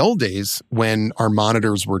 In the old days, when our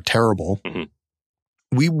monitors were terrible,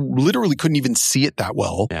 we literally couldn't even see it that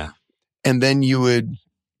well. Yeah. And then you would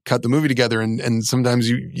cut the movie together and sometimes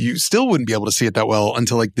you still wouldn't be able to see it that well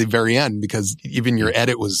until like the very end because even your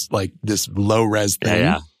edit was like this low res thing.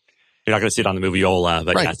 Yeah. You're not going to see it on the Moviola,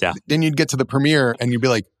 but right. Then you'd get to the premiere and you'd be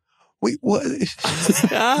like, wait, what?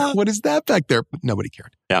 What is that back there? But nobody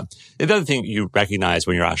cared. Yeah. The other thing you recognize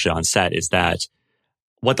when you're actually on set is that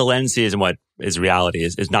what the lens sees and what is reality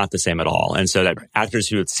is not the same at all. And so that actors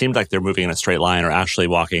who it seemed like they're moving in a straight line are actually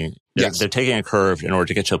walking, they're taking a curve in order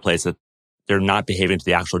to get to a place that they're not behaving to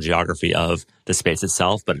the actual geography of the space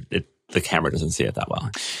itself, but the camera doesn't see it that well.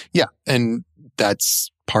 Yeah. And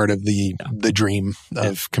that's part of the dream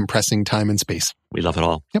of compressing time and space. We love it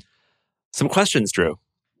all. Yep. Some questions, Drew.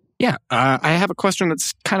 Yeah, I have a question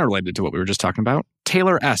that's kind of related to what we were just talking about.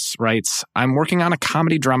 Taylor S. writes, I'm working on a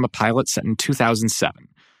comedy drama pilot set in 2007,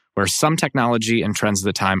 where some technology and trends of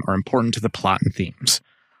the time are important to the plot and themes.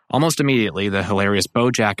 Almost immediately, the hilarious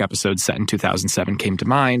BoJack episode set in 2007 came to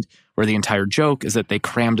mind, where the entire joke is that they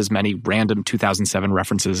crammed as many random 2007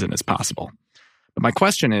 references in as possible. But my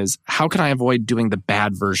question is, how can I avoid doing the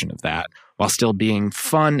bad version of that while still being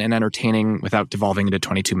fun and entertaining without devolving into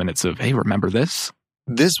 22 minutes of, hey, remember this?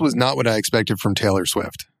 This was not what I expected from Taylor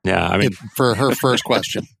Swift. Yeah, I mean, for her first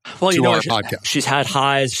question. Well, to our podcast. She's had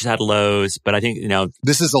highs, she's had lows, but I think,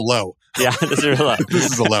 this is a low. Yeah, this is a low.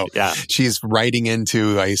 This is a low. Yeah. She's writing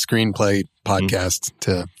into a screenplay podcast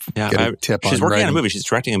to get a tip on She's working writing. on a movie. She's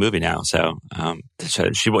directing a movie now. So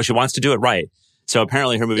she wants to do it right. So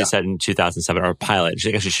apparently her movie is set in 2007, or a pilot.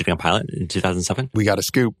 She's actually shooting a pilot in 2007. We got a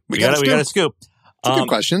scoop. We got a scoop. It's a good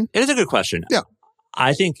question. It is a good question. Yeah.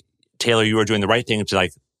 I think, Taylor, you are doing the right thing to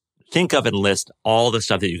think of and list all the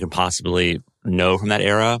stuff that you can possibly know from that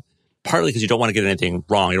era. Partly because you don't want to get anything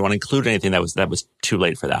wrong. You don't want to include anything that was too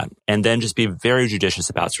late for that. And then just be very judicious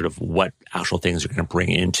about sort of what actual things you're going to bring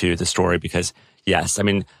into the story. Because yes, I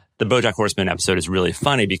mean, the BoJack Horseman episode is really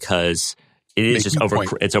funny because it is just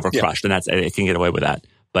overcrushed, and it can get away with that.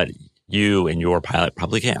 But you and your pilot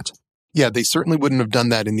probably can't. Yeah, they certainly wouldn't have done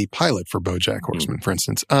that in the pilot for BoJack Horseman, for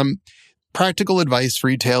instance. Practical advice for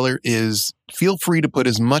you, Taylor, is feel free to put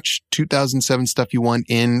as much 2007 stuff you want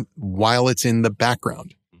in while it's in the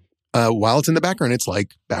background. While it's in the background, it's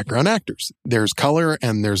like background actors. There's color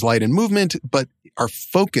and there's light and movement, but our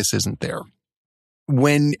focus isn't there.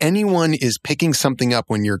 When anyone is picking something up,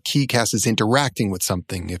 when your key cast is interacting with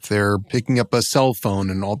something, if they're picking up a cell phone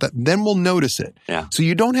and all that, then we'll notice it. Yeah. So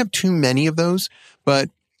you don't have too many of those, but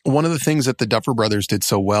one of the things that the Duffer Brothers did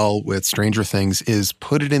so well with Stranger Things is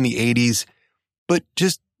put it in the 80s, but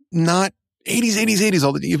just not 80s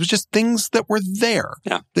all the time. It was just things that were there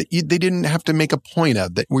that they didn't have to make a point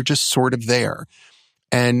of, that were just sort of there.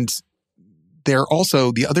 And they're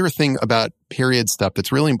also, the other thing about period stuff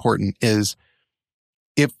that's really important is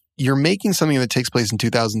if you're making something that takes place in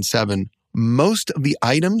 2007, most of the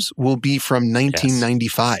items will be from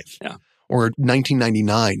 1995. Yeah. Or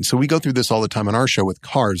 1999. So we go through this all the time on our show with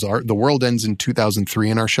cars. The world ends in 2003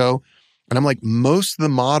 in our show. And I'm like, most of the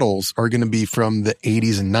models are going to be from the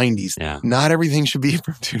 80s and 90s. Yeah. Not everything should be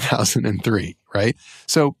from 2003, right?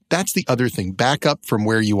 So that's the other thing. Back up from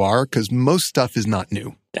where you are, because most stuff is not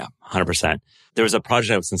new. Yeah, 100%. There was a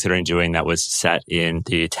project I was considering doing that was set in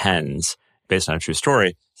the 10s, based on a true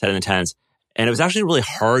story, set in the 10s. And it was actually really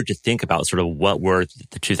hard to think about sort of what were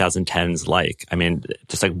the 2010s like. I mean,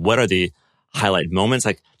 just like what are the highlight moments?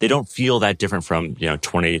 Like they don't feel that different from,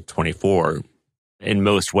 2024 in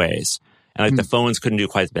most ways. And like the phones couldn't do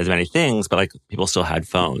quite as many things, but like people still had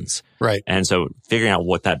phones. Right. And so figuring out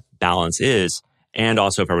what that balance is, and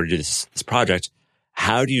also if I were to do this project,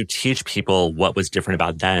 how do you teach people what was different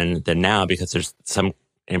about then than now? Because there's some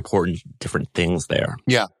important different things there.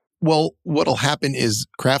 Yeah. Well, what'll happen is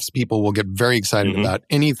craftspeople will get very excited about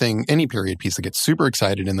anything, any period piece. They get super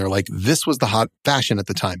excited and they're like, this was the hot fashion at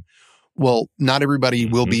the time. Well, not everybody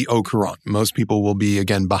will be au courant. Most people will be,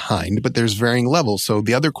 again, behind, but there's varying levels. So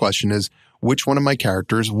the other question is, which one of my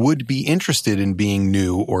characters would be interested in being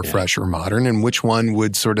new or fresh or modern, and which one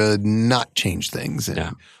would sort of not change things,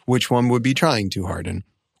 and which one would be trying too hard? And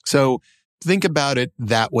so think about it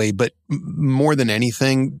that way. But more than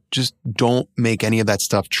anything, just don't make any of that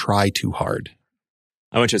stuff try too hard.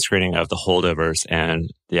 I went to a screening of The Holdovers,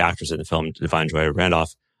 and the actress in the film, Divine Joy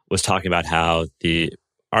Randolph, was talking about how the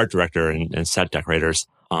art director and set decorators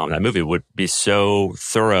that movie would be so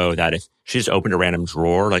thorough that if she just opened a random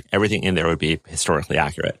drawer, like everything in there would be historically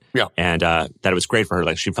accurate. Yeah. And that it was great for her.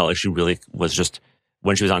 Like she felt like she really was just,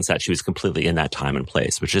 when she was on set, she was completely in that time and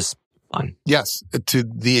place, which is fun. Yes. To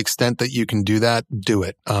the extent that you can do that, do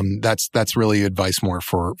it. That's really advice more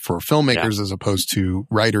for filmmakers as opposed to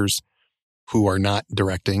writers who are not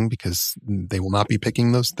directing, because they will not be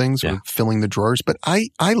picking those things or filling the drawers. But I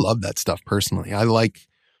love that stuff personally. I like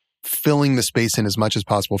filling the space in as much as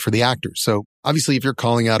possible for the actors. So obviously, if you're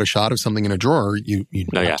calling out a shot of something in a drawer, you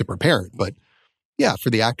have to prepare it. But yeah,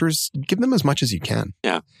 for the actors, give them as much as you can.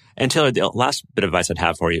 Yeah. And Taylor, the last bit of advice I'd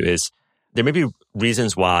have for you is there may be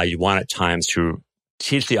reasons why you want at times to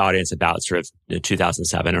teach the audience about sort of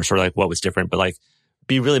 2007 or sort of like what was different, but like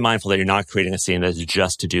be really mindful that you're not creating a scene that's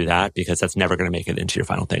just to do that, because that's never going to make it into your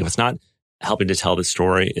final thing. If it's not helping to tell the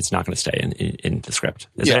story, it's not going to stay in the script.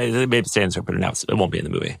 It may stay in the script, but it won't be in the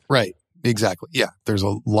movie. Right. Exactly. Yeah. There's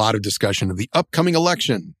a lot of discussion of the upcoming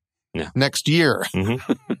election next year.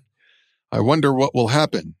 I wonder what will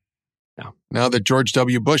happen now that George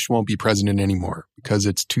W. Bush won't be president anymore, because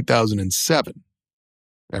it's 2007.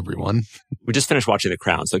 Everyone. We just finished watching The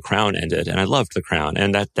Crown. So The Crown ended, and I loved The Crown.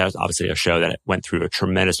 And that's obviously a show that went through a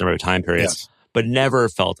tremendous number of time periods. But never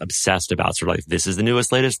felt obsessed about sort of like, this is the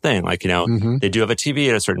newest, latest thing. Like, they do have a TV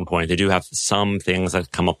at a certain point. They do have some things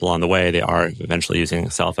that come up along the way. They are eventually using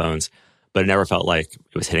cell phones, but it never felt like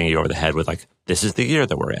it was hitting you over the head with like, this is the year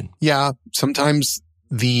that we're in. Yeah. Sometimes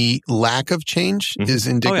the lack of change is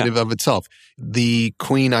indicative of itself. The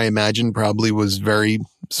Queen, I imagine, probably was very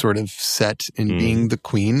sort of set in being the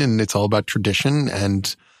Queen, and it's all about tradition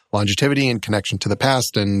and longevity and connection to the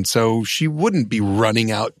past. And so she wouldn't be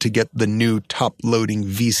running out to get the new top-loading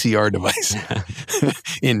VCR device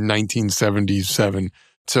in 1977.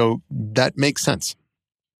 So that makes sense.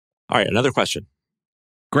 All right, another question.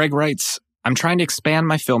 Greg writes, I'm trying to expand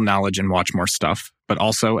my film knowledge and watch more stuff, but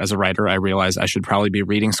also as a writer, I realize I should probably be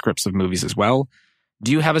reading scripts of movies as well.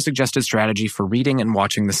 Do you have a suggested strategy for reading and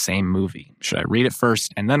watching the same movie? Should I read it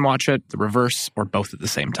first and then watch it, the reverse, or both at the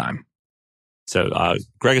same time? So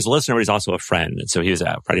Greg is a listener, but he's also a friend. And so he was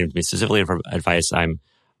writing to me specifically for advice I'm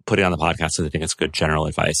putting on the podcast, so I think it's good general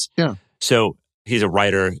advice. Yeah. So he's a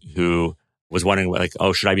writer who was wondering, like,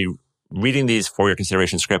 should I be reading these for your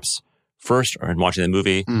consideration scripts first or watching the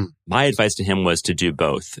movie? My advice to him was to do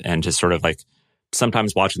both, and to sort of like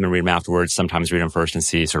sometimes watch them and read them afterwards, sometimes read them first and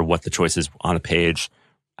see sort of what the choices on the page,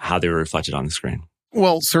 how they were reflected on the screen.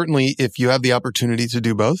 Well, certainly if you have the opportunity to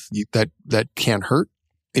do both, that can't hurt.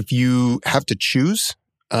 If you have to choose,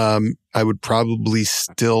 I would probably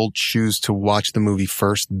still choose to watch the movie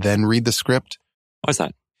first, then read the script. Why is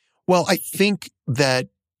that? Well, I think that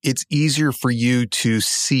it's easier for you to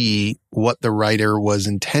see what the writer was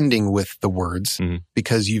intending with the words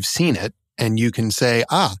because you've seen it, and you can say,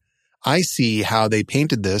 I see how they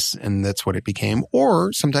painted this, and that's what it became.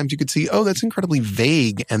 Or sometimes you could see, that's incredibly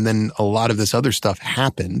vague, and then a lot of this other stuff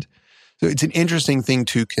happened. So it's an interesting thing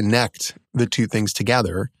to connect the two things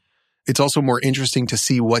together. It's also more interesting to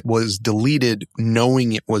see what was deleted,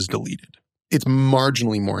 knowing it was deleted. It's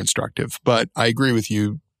marginally more instructive, but I agree with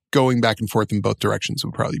you. Going back and forth in both directions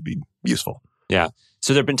would probably be useful. Yeah.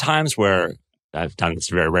 So there have been times where I've done this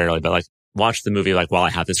very rarely, but like watch the movie like while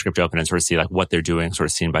I have the script open and sort of see like what they're doing sort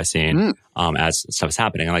of scene by scene as stuff is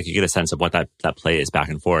happening. And like you get a sense of what that play is back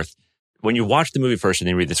and forth. when you watch the movie first and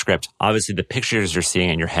then read the script, obviously the pictures you're seeing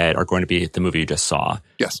in your head are going to be the movie you just saw.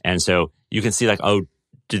 Yes. And so you can see like, oh,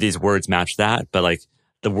 do these words match that? But like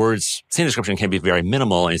the words, scene description can be very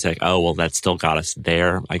minimal. And you say like, oh, well, that still got us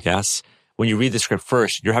there, I guess. When you read the script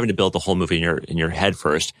first, you're having to build the whole movie in your head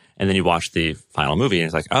first. And then you watch the final movie and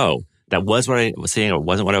it's like, oh, that was what I was seeing or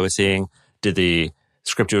wasn't what I was seeing. Did the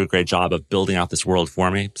script do a great job of building out this world for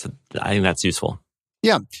me? So I think that's useful.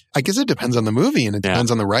 Yeah. I guess it depends on the movie and it depends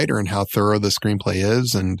on the writer and how thorough the screenplay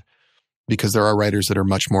is. And because there are writers that are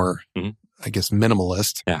much more, I guess,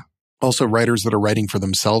 minimalist. Yeah. Also, writers that are writing for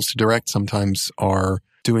themselves to direct sometimes are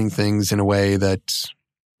doing things in a way that,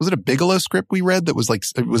 was it a Bigelow script we read that was like,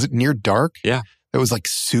 was it Near Dark? Yeah. That was like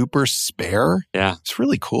super spare. Yeah. It's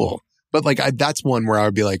really cool. But like, that's one where I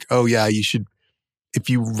would be like, oh yeah, you should, if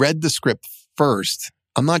you read the script first,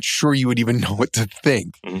 I'm not sure you would even know what to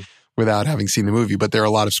think without having seen the movie. But there are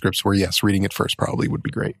a lot of scripts where, yes, reading it first probably would be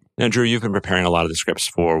great. Now, Drew, you've been preparing a lot of the scripts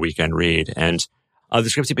for Weekend Read. And of the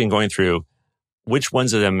scripts you've been going through, which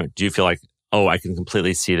ones of them do you feel like, oh, I can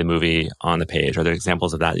completely see the movie on the page? Are there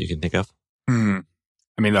examples of that you can think of?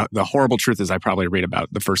 I mean, the horrible truth is I probably read about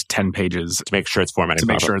the first 10 pages to make sure it's formatted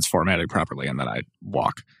properly. Sure it's formatted properly, and then I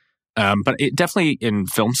walk. But it definitely in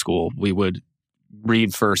film school, we would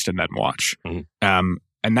read first and then watch.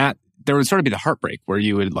 And that there would sort of be the heartbreak where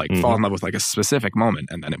you would like fall in love with like a specific moment,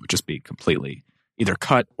 and then it would just be completely either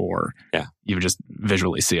cut or you would just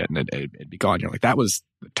visually see it and it'd be gone. You're like, that was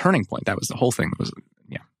the turning point. That was the whole thing. That was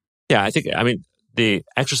Yeah, I mean, the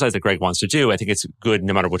exercise that Greg wants to do, I think it's good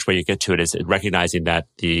no matter which way you get to it, is recognizing that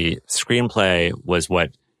the screenplay was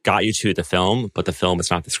what got you to the film, but the film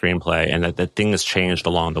is not the screenplay, and that the thing has changed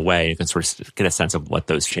along the way. You can sort of get a sense of what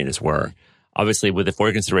those changes were. Obviously, with the For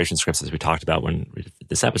Your Consideration scripts, as we talked about when we did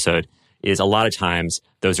this episode, is a lot of times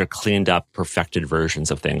those are cleaned up, perfected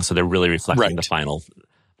versions of things. So they're really reflecting the final,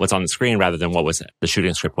 what's on the screen rather than what was the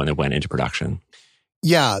shooting script when they went into production.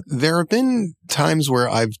 Yeah, there have been times where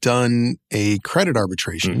I've done a credit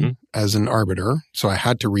arbitration as an arbiter. So I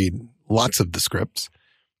had to read lots of the scripts.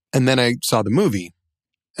 And then I saw the movie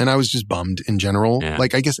and I was just bummed in general. Yeah.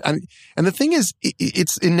 Like, I guess, and the thing is,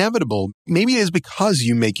 it's inevitable. Maybe it is because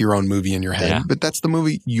you make your own movie in your head, but that's the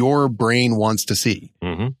movie your brain wants to see.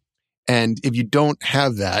 And if you don't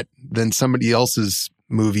have that, then somebody else's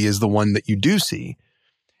movie is the one that you do see.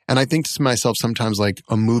 And I think to myself sometimes, like,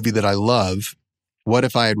 a movie that I love, what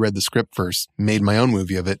if I had read the script first, made my own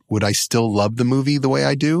movie of it? Would I still love the movie the way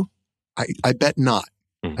I do? I bet not.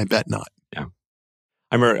 I bet not. Yeah.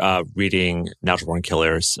 I remember reading Natural Born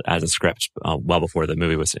Killers as a script well before the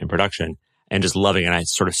movie was in production and just loving it. And I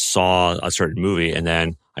sort of saw a certain movie and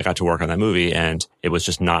then I got to work on that movie and it was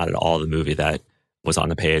just not at all the movie that was on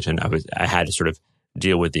the page. And I had to sort of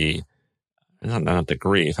deal with not the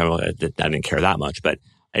grief. I didn't care that much, but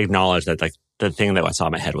acknowledge that like the thing that I saw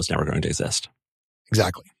in my head was never going to exist.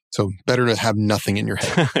 Exactly. So better to have nothing in your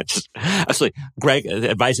head. Absolutely. Greg, the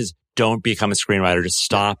advice is don't become a screenwriter. Just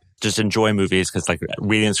stop. Just enjoy movies because like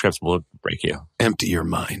reading scripts will break you. Empty your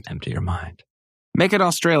mind. Empty your mind. Make It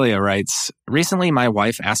Australia writes, recently my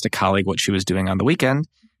wife asked a colleague what she was doing on the weekend. And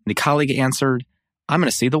the colleague answered, I'm going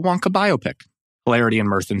to see the Wonka biopic. Hilarity and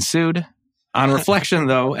mirth ensued. On reflection,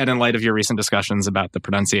 though, and in light of your recent discussions about the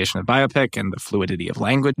pronunciation of biopic and the fluidity of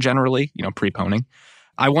language generally, preponing,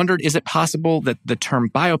 I wondered, is it possible that the term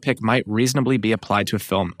biopic might reasonably be applied to a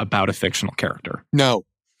film about a fictional character? No.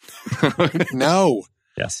 No.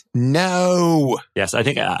 Yes. No. Yes, I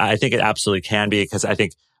think it absolutely can be because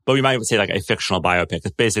but we might say like a fictional biopic.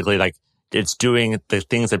 It's basically like it's doing the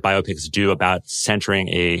things that biopics do about centering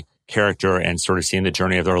a character and sort of seeing the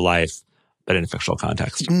journey of their life, but in a fictional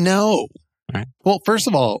context. No. Right. Well, first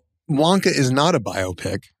of all, Wonka is not a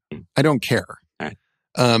biopic. I don't care.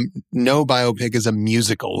 No biopic is a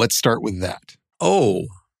musical. Let's start with that. Oh.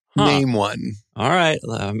 Huh. Name one. All right.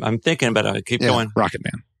 I'm thinking, but keep going. Rocket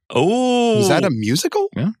Man. Oh. Is that a musical?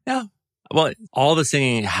 Yeah. Well, all the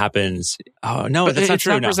singing happens. Oh, no, but that's not it's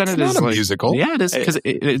true. not presented It's as not a like, musical. Yeah, it is. Because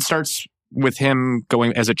it starts with him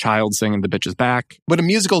going as a child singing The Bitch Is Back. But a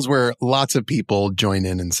musical is where lots of people join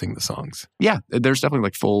in and sing the songs. Yeah, there's definitely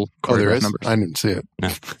like full there is? numbers. I didn't see it. No.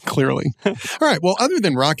 Clearly. All right. Well, other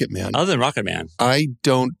than Rocket Man, I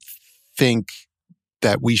don't think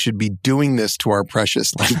that we should be doing this to our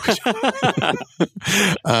precious language.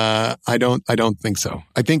 I don't think so.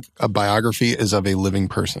 I think a biography is of a living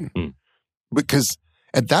person. Because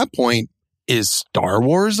at that point, is Star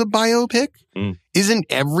Wars a biopic? Isn't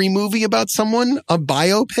every movie about someone a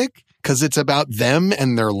biopic? Because it's about them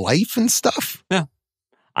and their life and stuff? Yeah.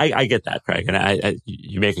 I get that, Craig. And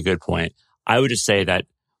you make a good point. I would just say that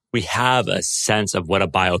we have a sense of what a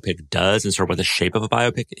biopic does and sort of what the shape of a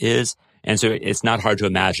biopic is. And so it's not hard to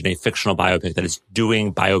imagine a fictional biopic that is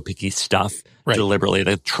doing biopic-y stuff deliberately,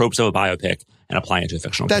 the tropes of a biopic, and applying it to a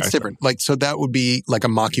fictional character. That's different. Like, so that would be like a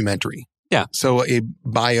mockumentary. Yeah. So a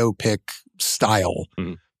biopic style,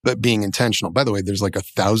 but being intentional. By the way, there's like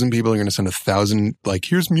 1,000 people are going to send 1,000, like,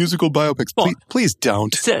 here's musical biopics. Well, please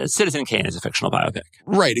don't. Citizen Kane is a fictional biopic.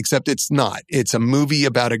 Right, except it's not. It's a movie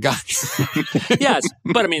about a guy. Yes,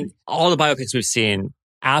 but I mean, all the biopics we've seen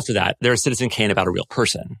after that, there's Citizen Kane about a real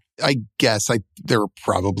person. I guess there are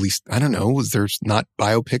probably, I don't know, was there not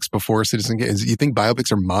biopics before Citizen Kane? You think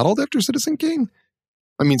biopics are modeled after Citizen Kane?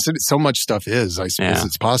 I mean, so much stuff is, I suppose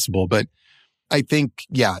it's possible, but I think,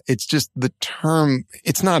 it's just the term,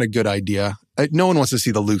 it's not a good idea. No one wants to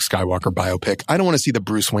see the Luke Skywalker biopic. I don't want to see the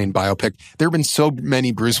Bruce Wayne biopic. There have been so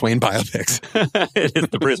many Bruce Wayne biopics. It is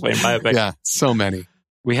the Bruce Wayne biopic. Yeah, so many.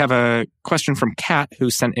 We have a question from Kat,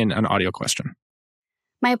 who sent in an audio question.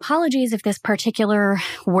 My apologies if this particular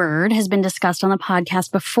word has been discussed on the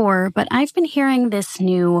podcast before, but I've been hearing this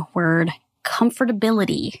new word,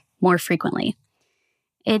 comfortability, more frequently.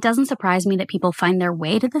 It doesn't surprise me that people find their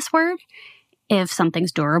way to this word. If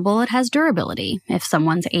something's durable, it has durability. If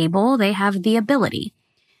someone's able, they have the ability.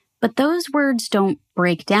 But those words don't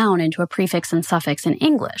break down into a prefix and suffix in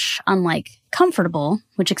English, unlike comfortable,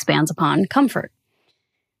 which expands upon comfort.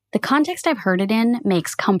 The context I've heard it in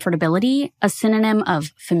makes comfortability a synonym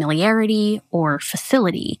of familiarity or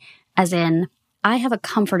facility, as in, I have a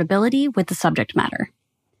comfortability with the subject matter.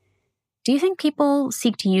 Do you think people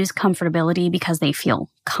seek to use comfortability because they feel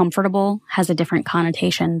comfortable has a different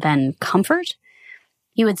connotation than comfort?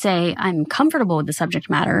 You would say, I'm comfortable with the subject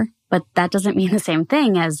matter, but that doesn't mean the same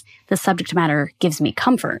thing as the subject matter gives me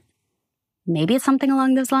comfort. Maybe it's something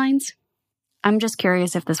along those lines? I'm just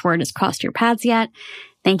curious if this word has crossed your paths yet.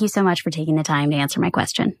 Thank you so much for taking the time to answer my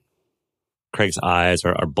question. Craig's eyes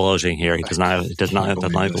are bulging here. He does not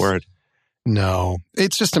like the word. No,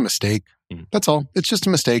 it's just a mistake. That's all. It's just a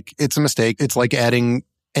mistake. It's a mistake. It's like adding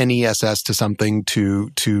NESS to something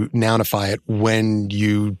to nounify it when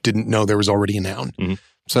you didn't know there was already a noun.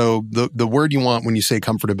 So the word you want when you say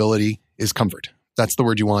comfortability is comfort. That's the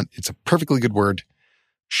word you want. It's a perfectly good word.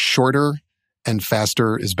 Shorter and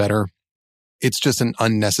faster is better. It's just an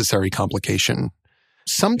unnecessary complication.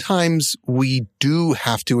 Sometimes we do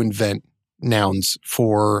have to invent nouns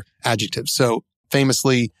for adjectives. So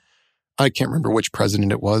famously, I can't remember which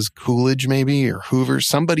president it was, Coolidge maybe, or Hoover.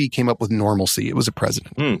 Somebody came up with normalcy. It was a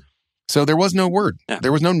president. So there was no word. Yeah.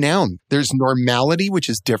 There was no noun. There's normality, which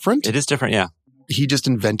is different. It is different, yeah. He just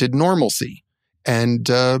invented normalcy. And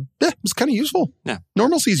it was kind of useful. Yeah.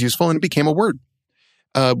 Normalcy is useful, and it became a word.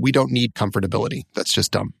 We don't need comfortability. That's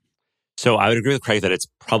just dumb. So I would agree with Craig that it's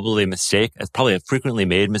probably a mistake. It's probably a frequently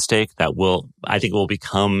made mistake that I think will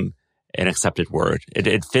become an accepted word.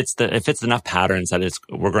 It fits enough patterns that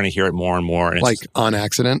we're going to hear it more and more. And like on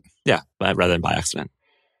accident? Yeah, rather than by accident.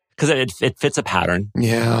 Because it fits a pattern.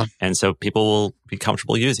 Yeah. And so people will be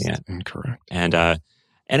comfortable using it. Incorrect. And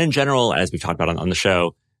in general, as we've talked about on the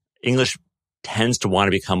show, English tends to want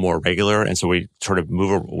to become more regular. And so we sort of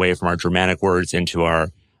move away from our Germanic words into our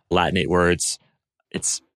Latinate words.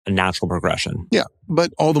 It's a natural progression. Yeah.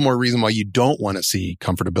 But all the more reason why you don't want to see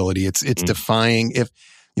comfortability. It's defying, if,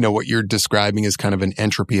 what you're describing is kind of an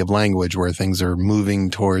entropy of language where things are moving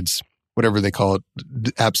towards whatever they call it,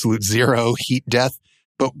 absolute zero, heat death.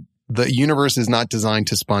 But the universe is not designed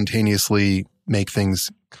to spontaneously make things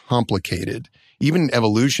complicated. Even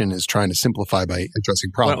evolution is trying to simplify by addressing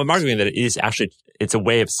problems. Well, I'm arguing that it's a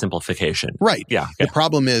way of simplification. Right. Yeah. The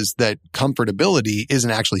problem is that comfortability isn't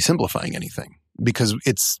actually simplifying anything because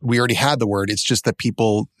we already had the word. It's just that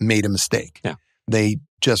people made a mistake. Yeah. They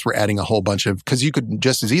just were adding a whole bunch of, because you could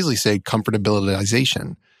just as easily say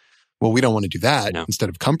comfortabilization. Well, we don't want to do that instead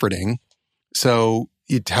of comforting. So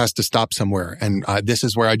it has to stop somewhere. And this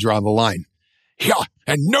is where I draw the line. Here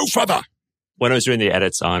and no further. When I was doing the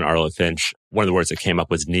edits on Arlo Finch, one of the words that came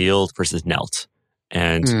up was kneeled versus knelt.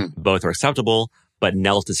 And both are acceptable, but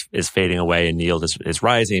knelt is fading away and kneeled is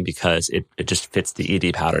rising because it just fits the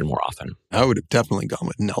ED pattern more often. I would have definitely gone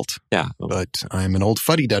with knelt. Yeah. But I'm an old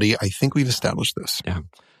fuddy-duddy. I think we've established this. Yeah.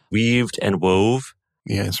 Weaved and wove.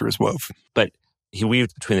 The answer is wove. But he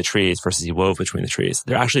weaved between the trees versus he wove between the trees.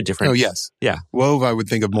 They're actually different. Oh, yes. Yeah. Wove I would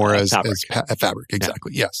think of more as fabric. Fabric.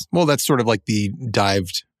 Exactly. Yeah. Yes. Well, that's sort of like the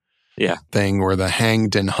dived thing or the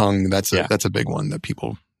hanged and hung. That's a big one that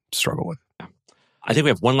people struggle with. Yeah. I think we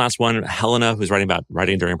have one last one. Helena, who's writing about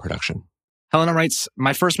writing during production. Helena writes,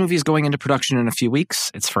 my first movie is going into production in a few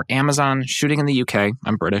weeks. It's for Amazon, shooting in the UK.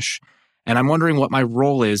 I'm British. And I'm wondering what my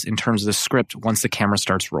role is in terms of the script once the camera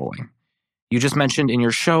starts rolling. You just mentioned in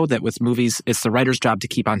your show that with movies, it's the writer's job to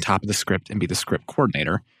keep on top of the script and be the script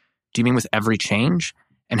coordinator. Do you mean with every change?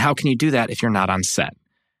 And how can you do that if you're not on set?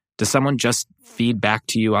 Does someone just feed back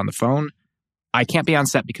to you on the phone? I can't be on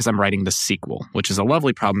set because I'm writing the sequel, which is a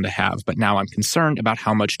lovely problem to have, but now I'm concerned about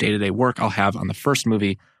how much day-to-day work I'll have on the first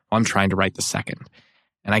movie while I'm trying to write the second.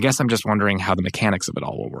 And I guess I'm just wondering how the mechanics of it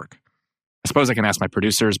all will work. I suppose I can ask my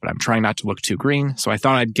producers, but I'm trying not to look too green, so I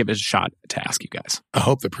thought I'd give it a shot to ask you guys. I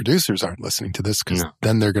hope the producers aren't listening to this because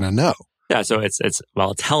then they're going to know. Yeah, so it's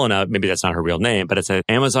Helena, maybe that's not her real name, but it's an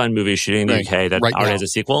Amazon movie shooting in the UK that already has a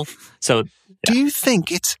sequel. So, do you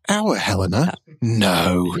think it's our Helena?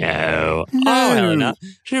 No. Oh, Helena.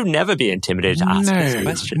 She'll never be intimidated to ask us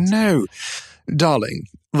questions. No. Darling,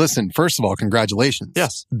 listen, first of all, congratulations.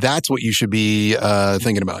 Yes. That's what you should be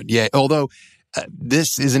thinking about. Yeah, although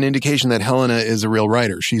this is an indication that Helena is a real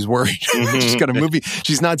writer. She's worried. She's got a movie.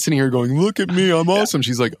 She's not sitting here going, look at me, I'm awesome.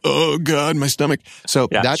 She's like, oh, God, my stomach. So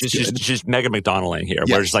that's good. She's Megan McDonnelling here,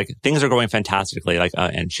 where it's like things are going fantastically,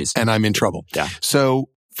 and I'm in trouble. Yeah. So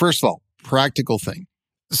first of all, practical thing.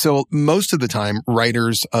 So most of the time,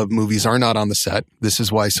 writers of movies are not on the set. This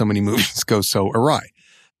is why so many movies go so awry.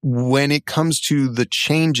 When it comes to the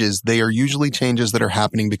changes, they are usually changes that are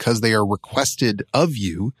happening because they are requested of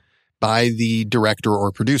you by the director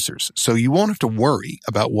or producers. So you won't have to worry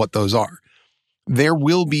about what those are. There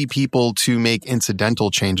will be people to make incidental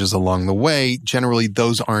changes along the way. Generally,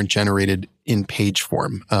 those aren't generated in page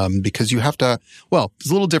form because you have to, well, it's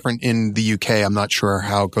a little different in the UK. I'm not sure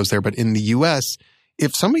how it goes there, but in the US,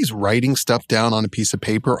 if somebody's writing stuff down on a piece of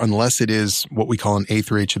paper, unless it is what we call an A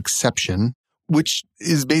through H exception, which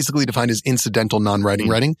is basically defined as incidental non-writing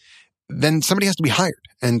writing, then somebody has to be hired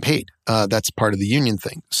and paid. That's part of the union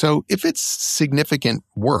thing. So if it's significant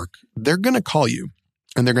work, they're going to call you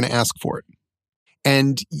and they're going to ask for it.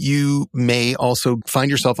 And you may also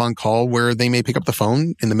find yourself on call where they may pick up the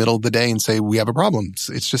phone in the middle of the day and say, we have a problem.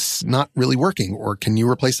 It's just not really working. Or can you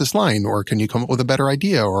replace this line? Or can you come up with a better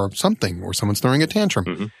idea or something? Or someone's throwing a tantrum.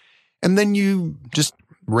 Mm-hmm. And then you just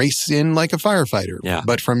race in like a firefighter,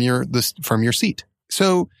 but from your seat.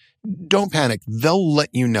 So don't panic. They'll let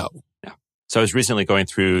you know. So I was recently going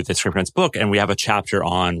through the Script Notes book, and we have a chapter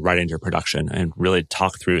on writing into production and really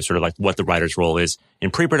talk through sort of like what the writer's role is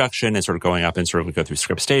in pre-production and sort of going up and sort of we go through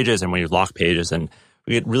script stages and when you lock pages, and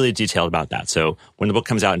we get really detailed about that. So when the book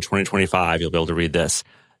comes out in 2025, you'll be able to read this.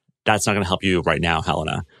 That's not going to help you right now,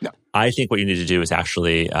 Helena. No. I think what you need to do is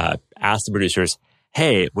actually ask the producers,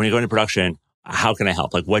 hey, when you go into production, how can I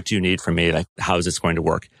help? Like, what do you need from me? Like, how is this going to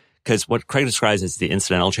work? Because what Craig describes as the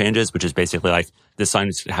incidental changes, which is basically like this sign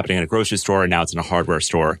is happening in a grocery store and now it's in a hardware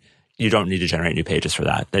store. You don't need to generate new pages for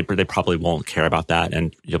that. They probably won't care about that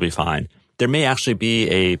and you'll be fine. There may actually be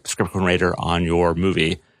a script coordinator on your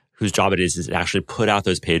movie whose job it is to actually put out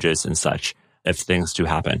those pages and such if things do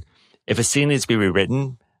happen. If a scene needs to be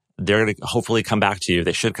rewritten, they're going to hopefully come back to you.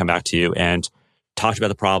 They should come back to you and talk about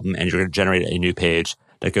the problem, and you're going to generate a new page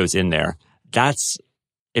that goes in there.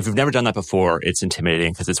 If you've never done that before, it's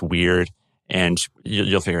intimidating because it's weird and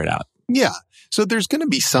you'll figure it out. Yeah. So there's going to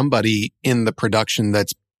be somebody in the production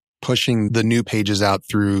that's pushing the new pages out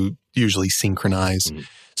through usually Synchronize. Mm-hmm.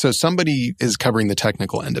 So somebody is covering the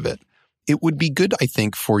technical end of it. It would be good, I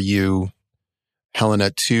think, for you,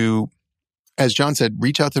 Helena, to, as John said,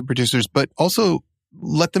 reach out to the producers, but also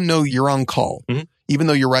let them know you're on call. Mm-hmm. Even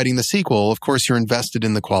though you're writing the sequel, of course, you're invested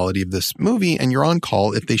in the quality of this movie and you're on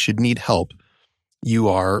call if they should need help. You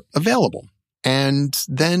are available. And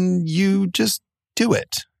then you just do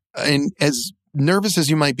it. And as nervous as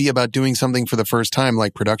you might be about doing something for the first time,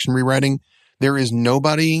 like production rewriting, there is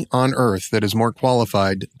nobody on earth that is more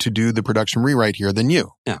qualified to do the production rewrite here than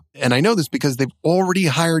you. Yeah. And I know this because they've already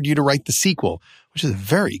hired you to write the sequel, which is a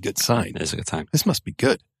very good sign. It is a good sign. This must be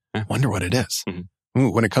good. Yeah. Wonder what it is. Mm-hmm.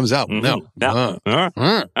 Ooh, when it comes out, mm-hmm. No.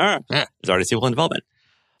 There's already a sequel in development.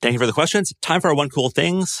 Thank you for the questions. Time for our One Cool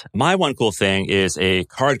Things. My One Cool Thing is a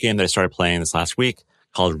card game that I started playing this last week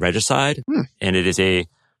called Regicide. And it is a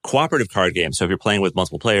cooperative card game. So if you're playing with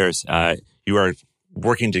multiple players, you are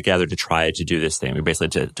working together to try to do this thing. We're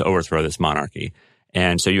basically to overthrow this monarchy.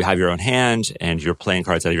 And so you have your own hand and you're playing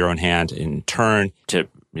cards out of your own hand in turn to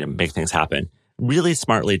make things happen. Really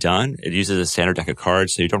smartly done. It uses a standard deck of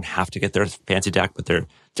cards, so you don't have to get their fancy deck, but their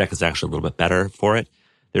deck is actually a little bit better for it.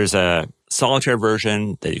 There's a solitaire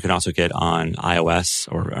version that you can also get on iOS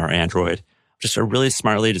or Android. Just a really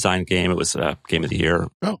smartly designed game. It was a Game of the Year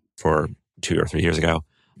for 2 or 3 years ago.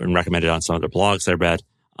 Been recommended on some of the blogs I read.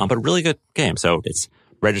 But a really good game. So it's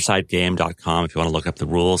regicidegame.com if you want to look up the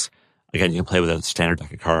rules. Again, you can play with a standard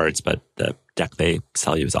deck of cards, but the deck they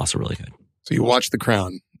sell you is also really good. So you watch The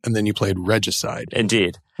Crown. and then you played Regicide.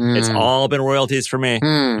 Indeed. It's all been royalties for me.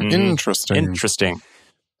 Interesting. Interesting.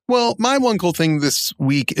 Well, my one cool thing this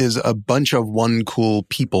week is a bunch of one cool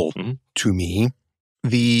people to me.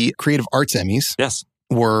 The Creative Arts Emmys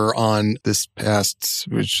were on this past,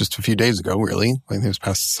 it was just a few days ago, really. I think it was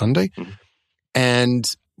past Sunday. And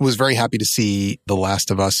was very happy to see The Last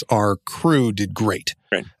of Us. Our crew did great.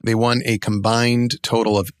 They won a combined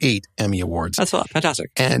total of 8 Emmy Awards. That's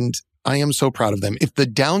fantastic. And I am so proud of them. If the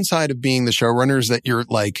downside of being the showrunner is that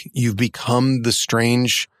you've become the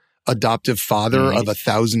strange adoptive father of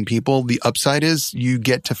 1,000 people, the upside is you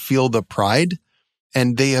get to feel the pride.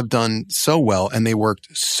 And they have done so well, and they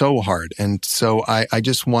worked so hard. And so I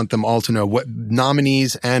just want them all to know, what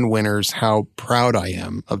nominees and winners, how proud I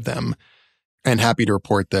am of them. And happy to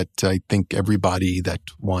report that I think everybody that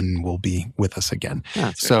won will be with us again.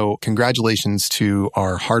 So congratulations to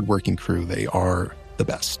our hardworking crew. They are the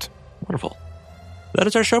best. Wonderful. That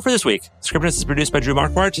is our show for this week. Script Notes is produced by Drew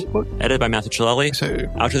Marquardt, edited by Matthew Chilelli.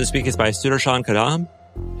 Outro this week is by Sudarshan Kadam.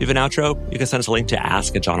 If you have an outro, you can send us a link to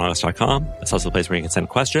ask@johnaugust.com. That's also the place where you can send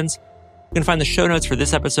questions. You can find the show notes for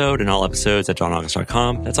this episode and all episodes at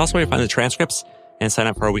johnaugust.com. That's also where you find the transcripts and sign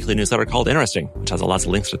up for our weekly newsletter called Interesting, which has lots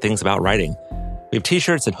of links to things about writing. We have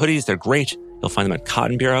t-shirts and hoodies. They're great. You'll find them at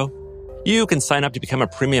Cotton Bureau. You can sign up to become a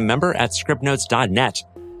premium member at scriptnotes.net,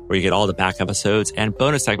 where you get all the back episodes and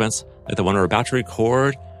bonus segments like the one we're about to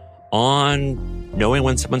record on knowing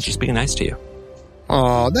when someone's just being nice to you.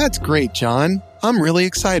 Oh, that's great, John. I'm really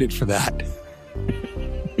excited for that.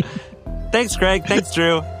 Thanks, Greg. Thanks,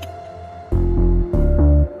 Drew.